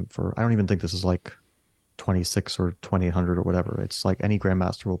be the same for. I don't even think this is like 26 or 2800 or whatever. It's like any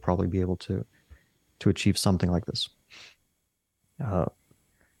grandmaster will probably be able to achieve something like this.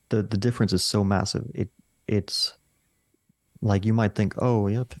 The difference is so massive. It's like you might think, oh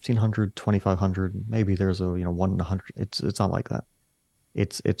yeah, 1500, 2500, maybe there's a 1 in 100. It's not like that.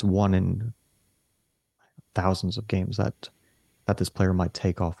 It's one in thousands of games that this player might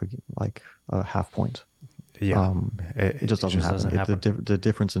take off like a half point. Yeah, it just doesn't happen. The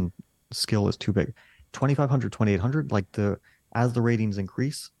difference in skill is too big. 2500, 2800, like as the ratings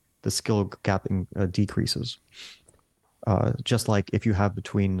increase, the skill gap decreases. Just like if you have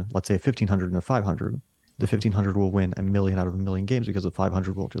between, let's say, 1500 and a 500, the 1500 will win a million out of a million games because the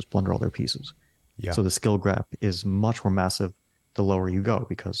 500 will just blunder all their pieces. Yeah. So the skill gap is much more massive the lower you go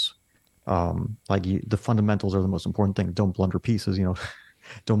because the fundamentals are the most important thing. Don't blunder pieces,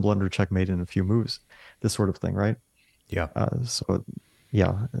 don't blunder checkmate in a few moves, this sort of thing, right? Yeah.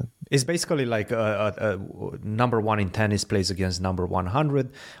 Yeah. It's basically like number one in tennis plays against number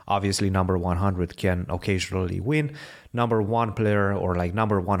 100. Obviously, number 100 can occasionally win. Number one player or like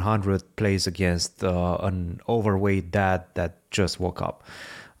number 100 plays against an overweight dad that just woke up.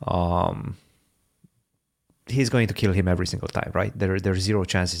 He's going to kill him every single time, right? There's zero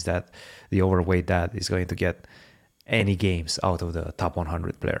chances that the overweight dad is going to get any games out of the top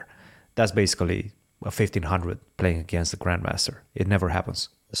 100 player. That's basically a 1500 playing against the grandmaster. It never happens.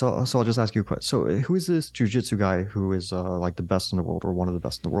 So I'll just ask you a question. So who is this jiu-jitsu guy who is like the best in the world or one of the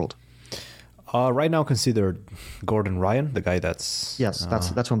best in the world? Right now considered Gordon Ryan, the guy that's... Yes,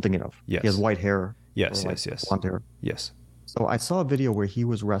 that's what I'm thinking of. Yes. He has white hair. Yes. Blonde hair. Yes. So I saw a video where he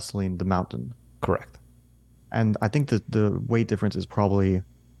was wrestling the mountain. Correct. And I think that the weight difference is probably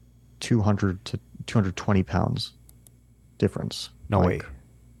 200 to 220 pounds difference. No way.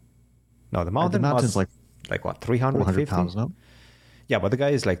 No, the mountain's like what, 350 pounds, no? Yeah, but the guy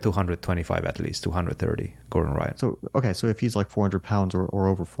is like 225 at least, 230, Gordon Ryan. So if he's like 400 pounds or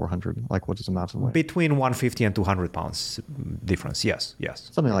over 400, like what does the mountain weigh? Between 150 and 200 pounds difference, yes.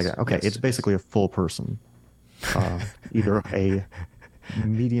 Something like that. Okay, yes. It's basically a full person. Either a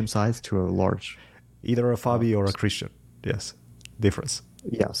medium size to a large. Either a Fabi or a Christian, yes. Difference.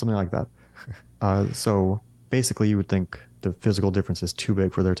 Yeah, something like that. So basically you would think the physical difference is too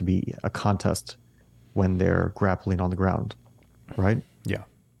big for there to be a contest when they're grappling on the ground, right? Yeah.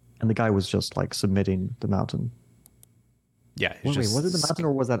 And the guy was just like submitting the mountain. Yeah. Wait, was it the mountain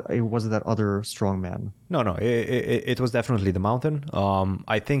or was it that other strong man? No. It was definitely the mountain.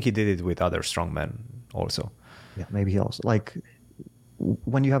 I think he did it with other strong men also. Yeah, maybe he also like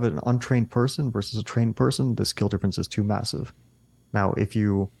when you have an untrained person versus a trained person, the skill difference is too massive. Now, if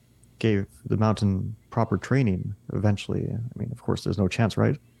you gave the mountain proper training, eventually, I mean, of course, there's no chance,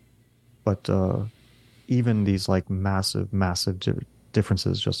 right? But even these like massive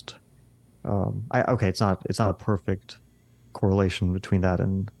differences, just it's not a perfect correlation between that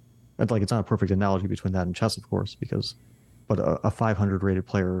and like it's not a perfect analogy between that and chess, of course, but a 500 rated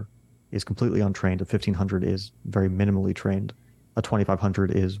player is completely untrained. A 1500 is very minimally trained. A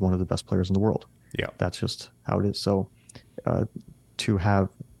 2500 is one of the best players in the world. Yeah, that's just how it is. So to have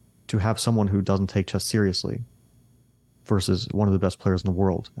someone who doesn't take chess seriously versus one of the best players in the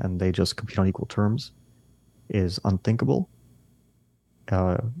world and they just compete on equal terms is unthinkable.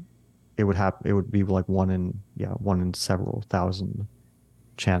 It would be like one in several thousand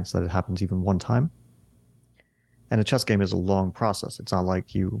chance that it happens even one time. And a chess game is a long process. It's not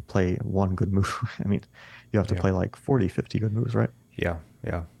like you play one good move. I mean, you have to play like 40, 50 good moves, right? Yeah.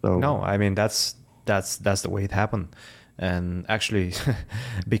 So, no, I mean, that's the way it happened. And actually,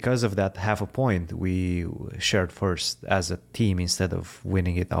 because of that half a point, we shared first as a team instead of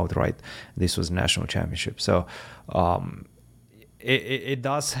winning it outright. This was national championship. So it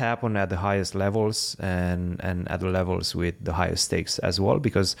does happen at the highest levels and at the levels with the highest stakes as well,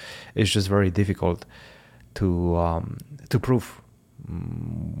 because it's just very difficult to prove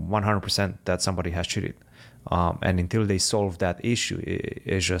 100% that somebody has cheated. And until they solve that issue,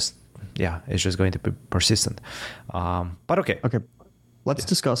 it's just going to be persistent. But okay. Let's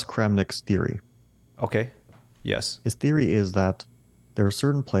discuss Kramnik's theory. Okay. Yes. His theory is that there are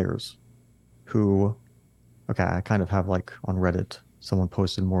certain players who, okay, I kind of have like on Reddit, someone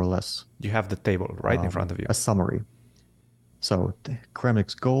posted more or less You have the table right in front of you. a summary. So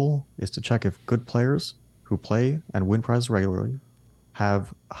Kramnik's goal is to check if good players who play and win prizes regularly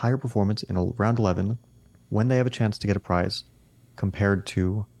have higher performance in round 11 when they have a chance to get a prize compared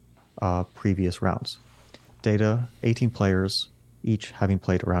to previous rounds. Data, 18 players, each having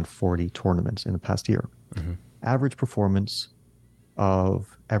played around 40 tournaments in the past year. Mm-hmm. Average performance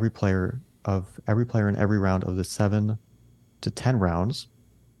of every player in every round of the 7 to 10 rounds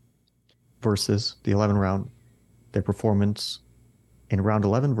versus the 11 round, their performance in round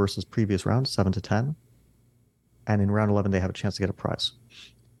 11 versus previous rounds, 7 to 10. And in round 11, they have a chance to get a prize.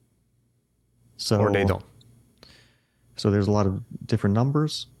 So, or they don't. So there's a lot of different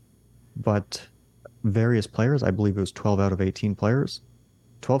numbers, but various players, I believe it was 12 out of 18 players,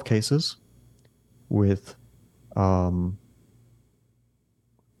 12 cases with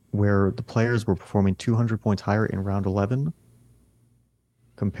where the players were performing 200 points higher in round 11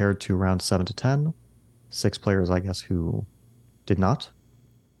 compared to round 7 to 10. 6 players, I guess, who did not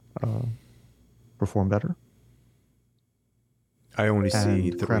perform better. I only see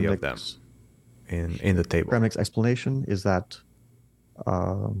And 3 of them in the table. Kramnik's explanation is that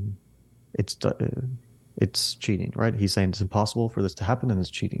it's cheating, right? He's saying it's impossible for this to happen and it's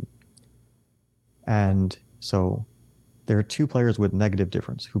cheating. And so there are 2 players with negative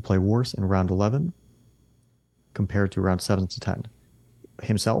difference who play worse in round 11 compared to round 7 to 10.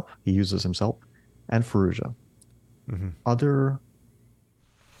 Himself, he uses himself, and Faruja. Mm-hmm. Other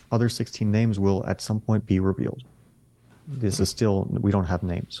 16 names will at some point be revealed. This is still, we don't have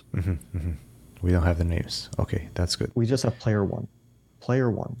names. Mm-hmm. Mm-hmm. We don't have the names. Okay, that's good. We just have player 1.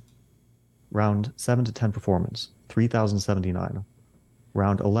 Player 1, round 7 to 10 performance, 3,079.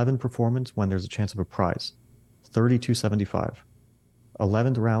 Round 11 performance when there's a chance of a prize, 3,275.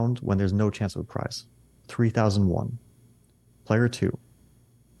 11th round when there's no chance of a prize, 3,001. Player 2,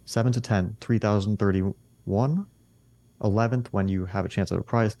 7 to 10, 3,031. 11th when you have a chance of a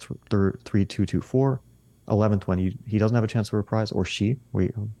prize, 3,224. 11th when he doesn't have a chance of a prize, or she. We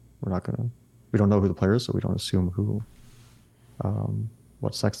don't know who the player is, so we don't assume who,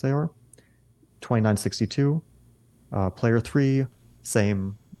 what sex they are. 2,962. Player 3,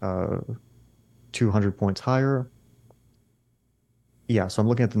 same, 200 points higher. Yeah, so I'm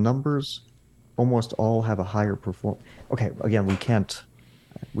looking at the numbers. Almost all have a higher performance. Okay, again, we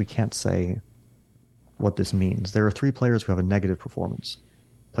can't say what this means. There are 3 players who have a negative performance.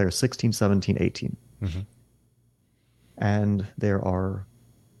 Players 16, 17, 18. Mm-hmm. And there are,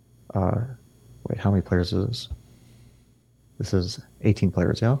 wait, how many players is this? This is 18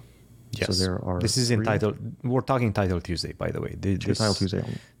 players, yeah? Yes. So there are this is 3. in Title. We're talking Title Tuesday, by the way. Title Tuesday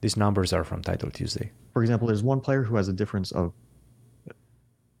only. These numbers are from Title Tuesday. For example, there's 1 player who has a difference of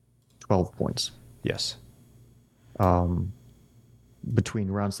 12 points. Yes.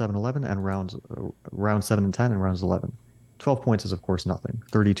 Between round 7 11 and round 7 and 10 and rounds 11. 12 points is, of course, nothing.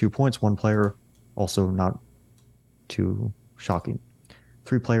 32 points, 1 player, also not too shocking.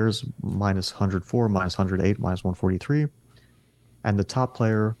 3 players, minus 104, minus 108, minus 143. And the top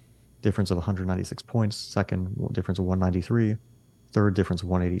player, difference of 196 points. Second, difference of 193. Third, difference of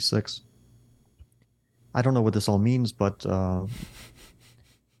 186. I don't know what this all means, but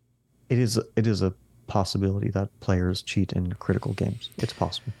it is a possibility that players cheat in critical games. It's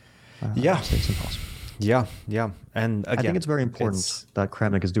possible. Yeah. It's impossible. Yeah. And again, I think it's very important that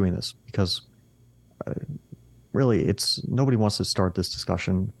Kramnik is doing this because really, nobody wants to start this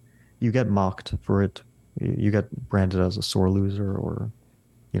discussion. You get mocked for it. You get branded as a sore loser or,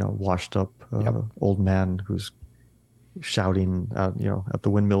 washed up old man who's shouting at the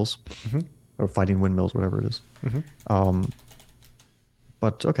windmills or fighting windmills, whatever it is. Mm-hmm.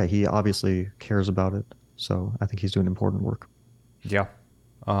 But okay, he obviously cares about it, so I think he's doing important work. Yeah,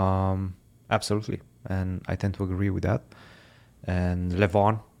 absolutely, and I tend to agree with that. And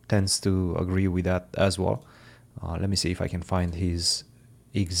Levon tends to agree with that as well. Let me see if I can find his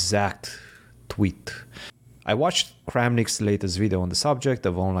exact tweet. I watched Kramnik's latest video on the subject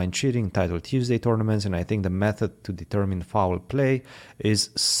of online cheating, Title Tuesday tournaments, and I think the method to determine foul play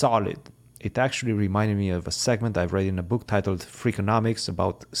is solid. It actually reminded me of a segment I've read in a book titled Freakonomics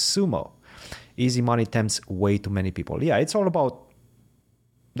about sumo. Easy money tempts way too many people. Yeah, it's all about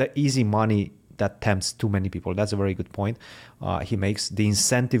the easy money that tempts too many people. That's a very good point he makes. The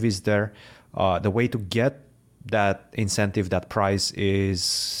incentive is there. The way to get that incentive, that prize,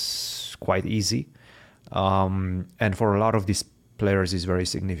 is quite easy. And for a lot of these players is very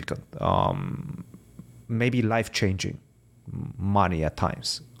significant. Maybe life-changing money at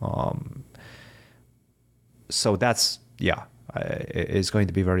times. So that's, it's going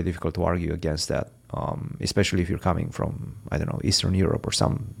to be very difficult to argue against that, especially if you're coming from, I don't know, Eastern Europe or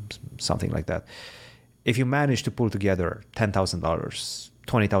something like that. If you manage to pull together $10,000,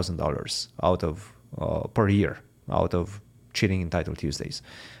 $20,000 out of per year out of cheating in Title Tuesdays,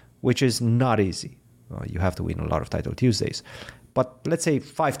 which is not easy. You have to win a lot of Title Tuesdays. But let's say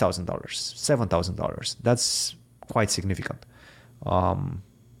 $5,000, $7,000. That's quite significant.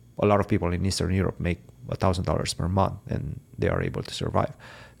 A lot of people in Eastern Europe make $1,000 per month, and they are able to survive.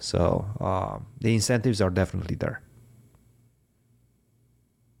 So the incentives are definitely there.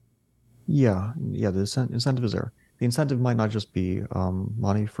 Yeah, the incentive is there. The incentive might not just be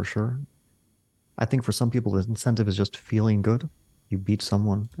money for sure. I think for some people, the incentive is just feeling good. You beat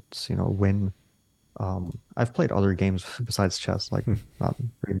someone. It's, a win. I've played other games besides chess, like not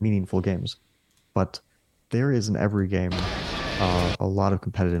very meaningful games, but there is in every game a lot of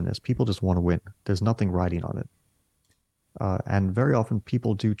competitiveness. People just want to win. There's nothing riding on it. And very often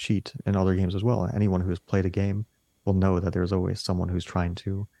people do cheat in other games as well. Anyone who has played a game will know that there's always someone who's trying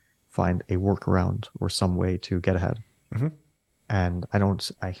to find a workaround or some way to get ahead. Mm-hmm. And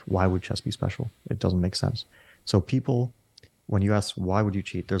why would chess be special? It doesn't make sense. So people, when you ask why would you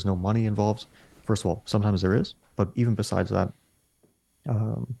cheat, there's no money involved. First of all, sometimes there is, but even besides that,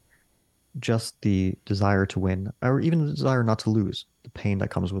 just the desire to win, or even the desire not to lose, the pain that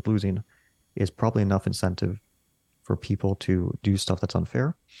comes with losing, is probably enough incentive for people to do stuff that's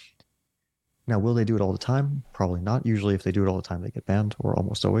unfair. Now, will they do it all the time? Probably not. Usually, if they do it all the time, they get banned, or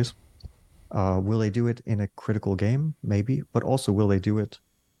almost always. Will they do it in a critical game? Maybe. But also, will they do it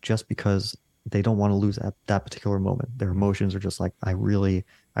just because they don't want to lose at that particular moment? Their emotions are just like,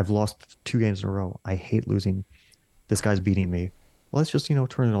 I've lost 2 games in a row. I hate losing. This guy's beating me. Well, let's just,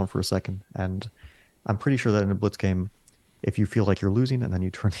 turn it on for a second. And I'm pretty sure that in a Blitz game, if you feel like you're losing and then you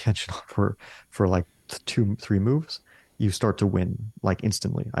turn the engine on for like 2-3 moves, you start to win like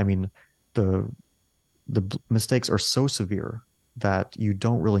instantly. I mean, the mistakes are so severe that you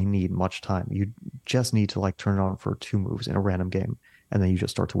don't really need much time. You just need to like turn it on for 2 moves in a random game, and then you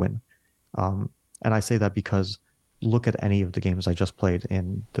just start to win. And I say that because look at any of the games I just played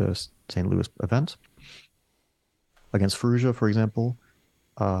in the St. Louis event. Against Ferrugia, for example,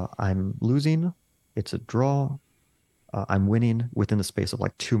 I'm losing. It's a draw. I'm winning within the space of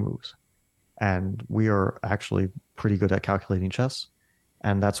like 2 moves. And we are actually pretty good at calculating chess.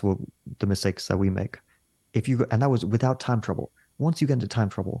 And that's what the mistakes that we make. And that was without time trouble. Once you get into time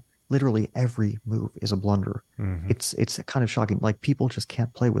trouble, literally every move is a blunder. Mm-hmm. It's kind of shocking. Like people just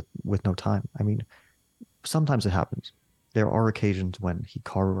can't play with no time. I mean, sometimes it happens. There are occasions when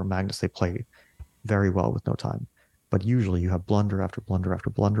Hikaru or Magnus, they play very well with no time. But usually you have blunder after blunder after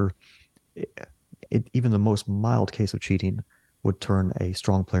blunder. Even the most mild case of cheating would turn a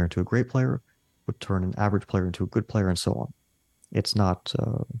strong player into a great player, would turn an average player into a good player, and so on. It's not,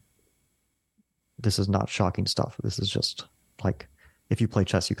 this is not shocking stuff. This is just like, if you play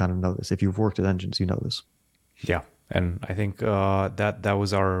chess, you kind of know this. If you've worked at engines, you know this. Yeah. And I think that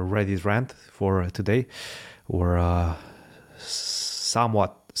was our Reddit rant for today. We're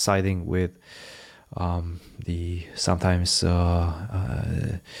somewhat siding with the sometimes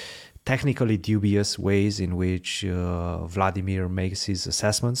technically dubious ways in which Vladimir makes his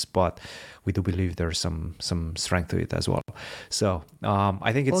assessments, but we do believe there's some strength to it as well. So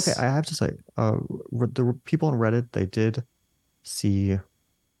I think it's... Okay, I have to say, the people on Reddit, they did see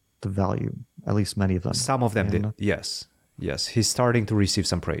the value, at least many of them. Some of them did, yes. Yes, he's starting to receive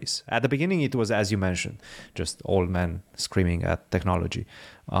some praise. At the beginning, it was, as you mentioned, just old men screaming at technology.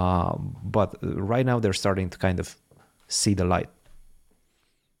 But right now, they're starting to kind of see the light.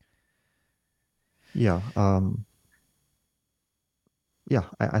 Yeah.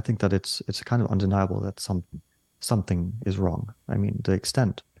 I think that it's kind of undeniable that something is wrong. I mean, the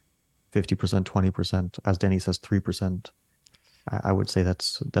extent, 50%, 20%, as Denny says, 3%, I would say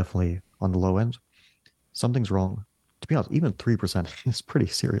that's definitely on the low end. Something's wrong. To be honest, even 3% is pretty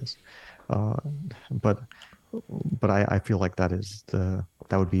serious. But I feel like that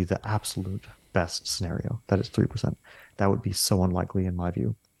would be the absolute best scenario. That is 3%. That would be so unlikely in my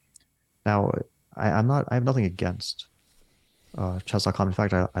view. Now, I have nothing against chess.com. In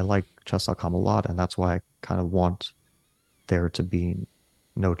fact, I like chess.com a lot, and that's why I kind of want there to be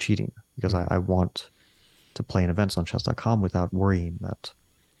no cheating, because I want to play in events on chess.com without worrying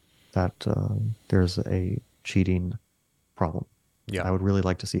that there's a cheating problem. Yeah. I would really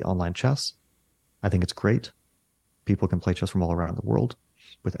like to see online chess. I think it's great. People can play chess from all around the world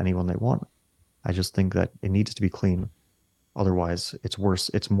with anyone they want. I just think that it needs to be clean. Otherwise, it's worse.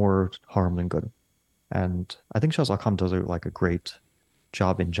 It's more harm than good. And I think chess.com does a great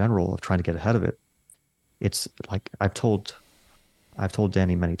job in general of trying to get ahead of it. it's like I've told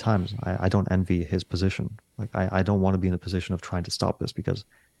Danny many times, I don't envy his position. Like I don't want to be in the position of trying to stop this because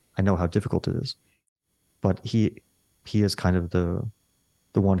I know how difficult it is. But he is kind of the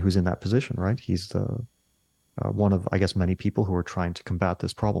one who's in that position, right? He's the one of, I guess, many people who are trying to combat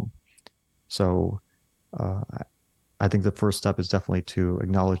this problem. So uh, I think the first step is definitely to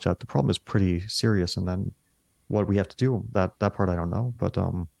acknowledge that the problem is pretty serious, and then what we have to do, that part I don't know, but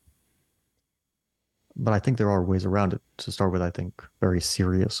I think there are ways around it. To start with, I think very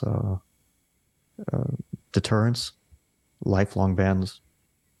serious uh, deterrence, lifelong bans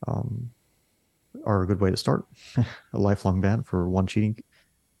um, are a good way to start. A lifelong ban for one cheating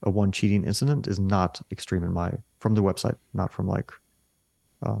incident is not extreme from the website, not from like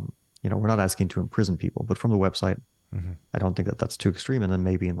we're not asking to imprison people, but from the website, Mm-hmm. I don't think that that's too extreme. And then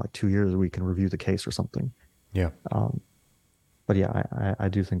maybe in like 2 years we can review the case or something. Yeah. But yeah, I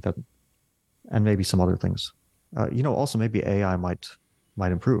do think that, and maybe some other things. Also maybe AI might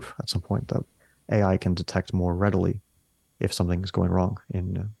improve at some point. That AI can detect more readily if something's going wrong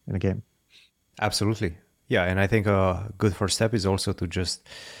in a game. Absolutely. Yeah, and I think a good first step is also to just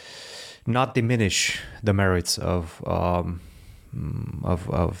not diminish the merits of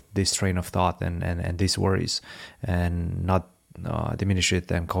this train of thought and these worries, and not diminish it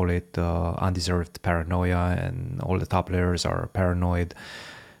and call it undeserved paranoia and all the top players are paranoid,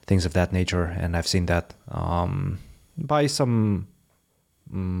 things of that nature. And I've seen that by some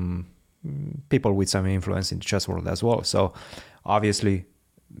people with some influence in the chess world as well. So obviously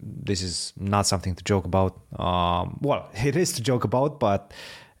this is not something to joke about. Well, it is to joke about, but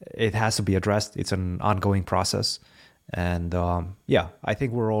it has to be addressed. It's an ongoing process. And I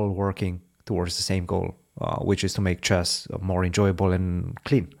think we're all working towards the same goal, which is to make chess more enjoyable and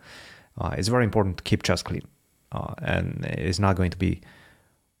clean. It's very important to keep chess clean. And it's not going to be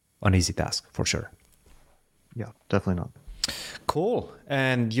an easy task, for sure. Yeah, definitely not. Cool.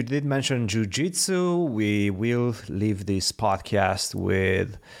 And you did mention jiu-jitsu. We will leave this podcast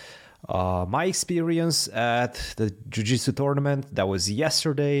with my experience at the jiu-jitsu tournament. That was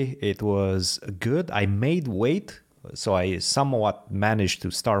yesterday. It was good. I made weight, so I somewhat managed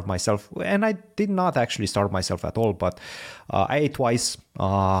to starve myself. And I did not actually starve myself at all, but I ate twice,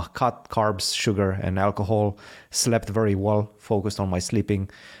 cut carbs, sugar, and alcohol, slept very well, focused on my sleeping.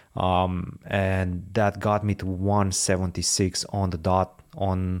 And that got me to 176 on the dot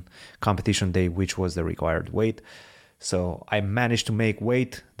on competition day, which was the required weight. So I managed to make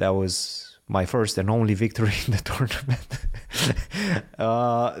weight. That was my first and only victory in the tournament.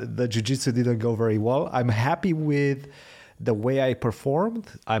 The jiu-jitsu didn't go very well. I'm happy with the way I performed.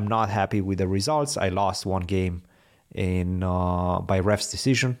 I'm not happy with the results. I lost one game by ref's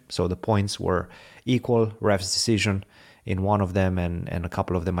decision. So the points were equal, ref's decision in one of them, and a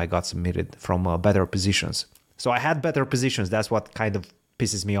couple of them I got submitted from better positions. So I had better positions. That's what kind of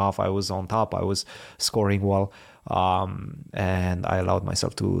pisses me off. I was on top. I was scoring well, and I allowed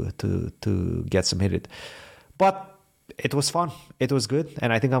myself to get submitted. But it was fun. It was good,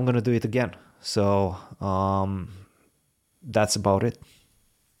 and I think I'm going to do it again. So that's about it.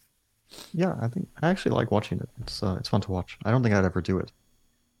 Yeah, I actually like watching it. It's fun to watch. I don't think I'd ever do it.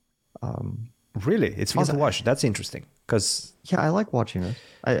 Really, it's fun to watch. That's interesting. Because I like watching it.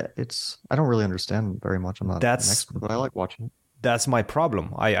 I don't really understand very much. I'm not an expert, but I like watching it. That's my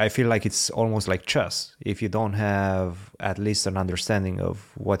problem. I feel like it's almost like chess. If you don't have at least an understanding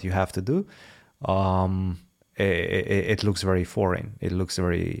of what you have to do, it looks very foreign. It looks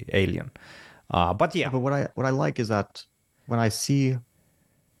very alien. But yeah. But what I like is that when I see,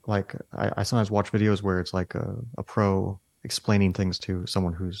 like, I sometimes watch videos where it's like a pro explaining things to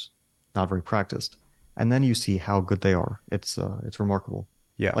someone who's not very practiced. And then you see how good they are. It's remarkable.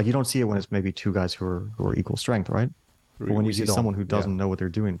 Yeah. Like you don't see it when it's maybe two guys who are equal strength, right? But when you see someone who doesn't know what they're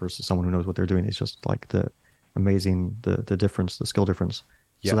doing versus someone who knows what they're doing, it's just like the difference, the skill difference.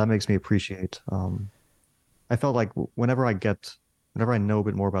 Yeah. So that makes me appreciate. I felt like whenever I know a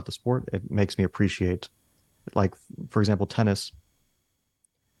bit more about the sport, it makes me appreciate, like, for example, tennis.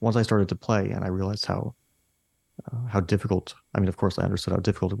 Once I started to play and I realized how difficult, I mean, of course I understood how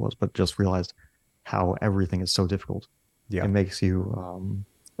difficult it was, but just realized how everything is so difficult. Yeah. It makes you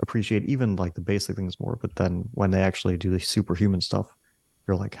appreciate even like the basic things more. But then when they actually do the superhuman stuff,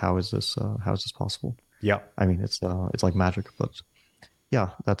 you're like, how is this possible? Yeah. I mean, it's like magic. But yeah,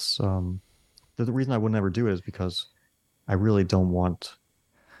 that's the reason I would never do it is because I really don't want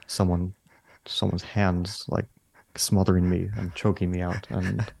someone's hands like smothering me and choking me out,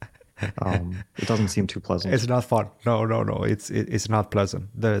 and it doesn't seem too pleasant. It's not fun. No. It's not pleasant.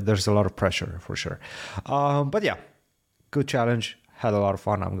 There's a lot of pressure for sure. But yeah, good challenge. Had a lot of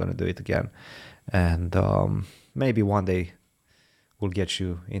fun. I'm going to do it again. And maybe one day we'll get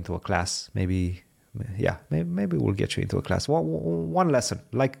you into a class. Maybe we'll get you into a class. One lesson,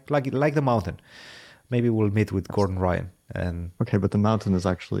 like the mountain. Maybe we'll meet with Gordon Ryan, and Okay, but the mountain is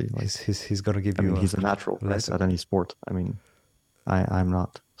actually like he's gonna give I you. mean, he's a natural, right, lesson. at any sport. I mean, I'm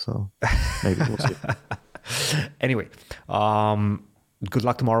not, so maybe we'll see. Anyway, good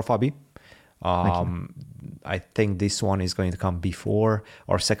luck tomorrow, Fabi. Thank you. I think this one is going to come before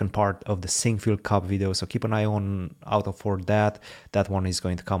our second part of the Singfield Cup video, so keep an eye out for that. That one is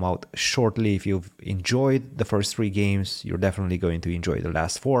going to come out shortly. If you've enjoyed the first 3 games, you're definitely going to enjoy the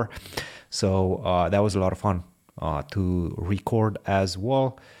last 4. So that was a lot of fun to record as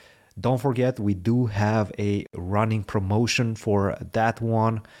well. Don't forget, we do have a running promotion for that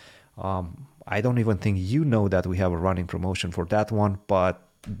one. I don't even think you know that we have a running promotion for that one, but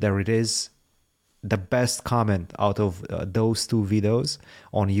there it is. The best comment out of those 2 videos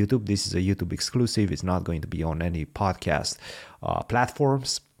on YouTube. This is a YouTube exclusive. It's not going to be on any podcast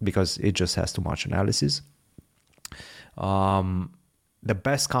platforms because it just has too much analysis. The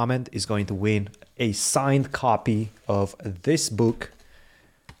best comment is going to win a signed copy of this book.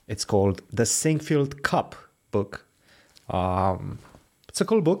 It's called The Singfield Cup book. It's a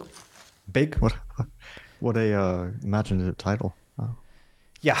cool book. Big. What a imaginative title. Oh.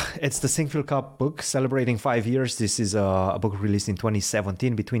 Yeah, it's the Singfield Cup book celebrating 5 years. This is a book released in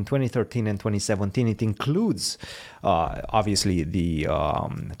 2017. Between 2013 and 2017, it includes, obviously, the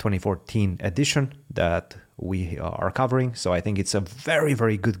 2014 edition that we are covering. So I think it's a very,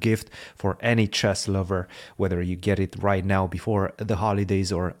 very good gift for any chess lover, whether you get it right now before the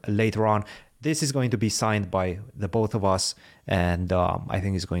holidays or later on. This is going to be signed by the both of us, and I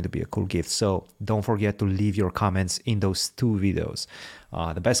think it's going to be a cool gift. So don't forget to leave your comments in those 2 videos.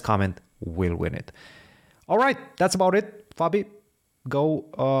 The best comment will win it. All right, that's about it. Fabi,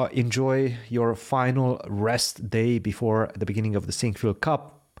 go enjoy your final rest day before the beginning of the Singfield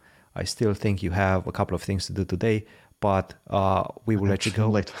Cup. I still think you have a couple of things to do today, but we will let you go.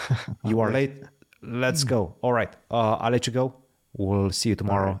 Late. You are late. Let's go. All right, I'll let you go. We'll see you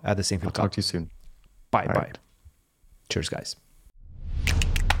tomorrow at the Singfield Cup. Talk to you soon. Bye. All right. Cheers, guys.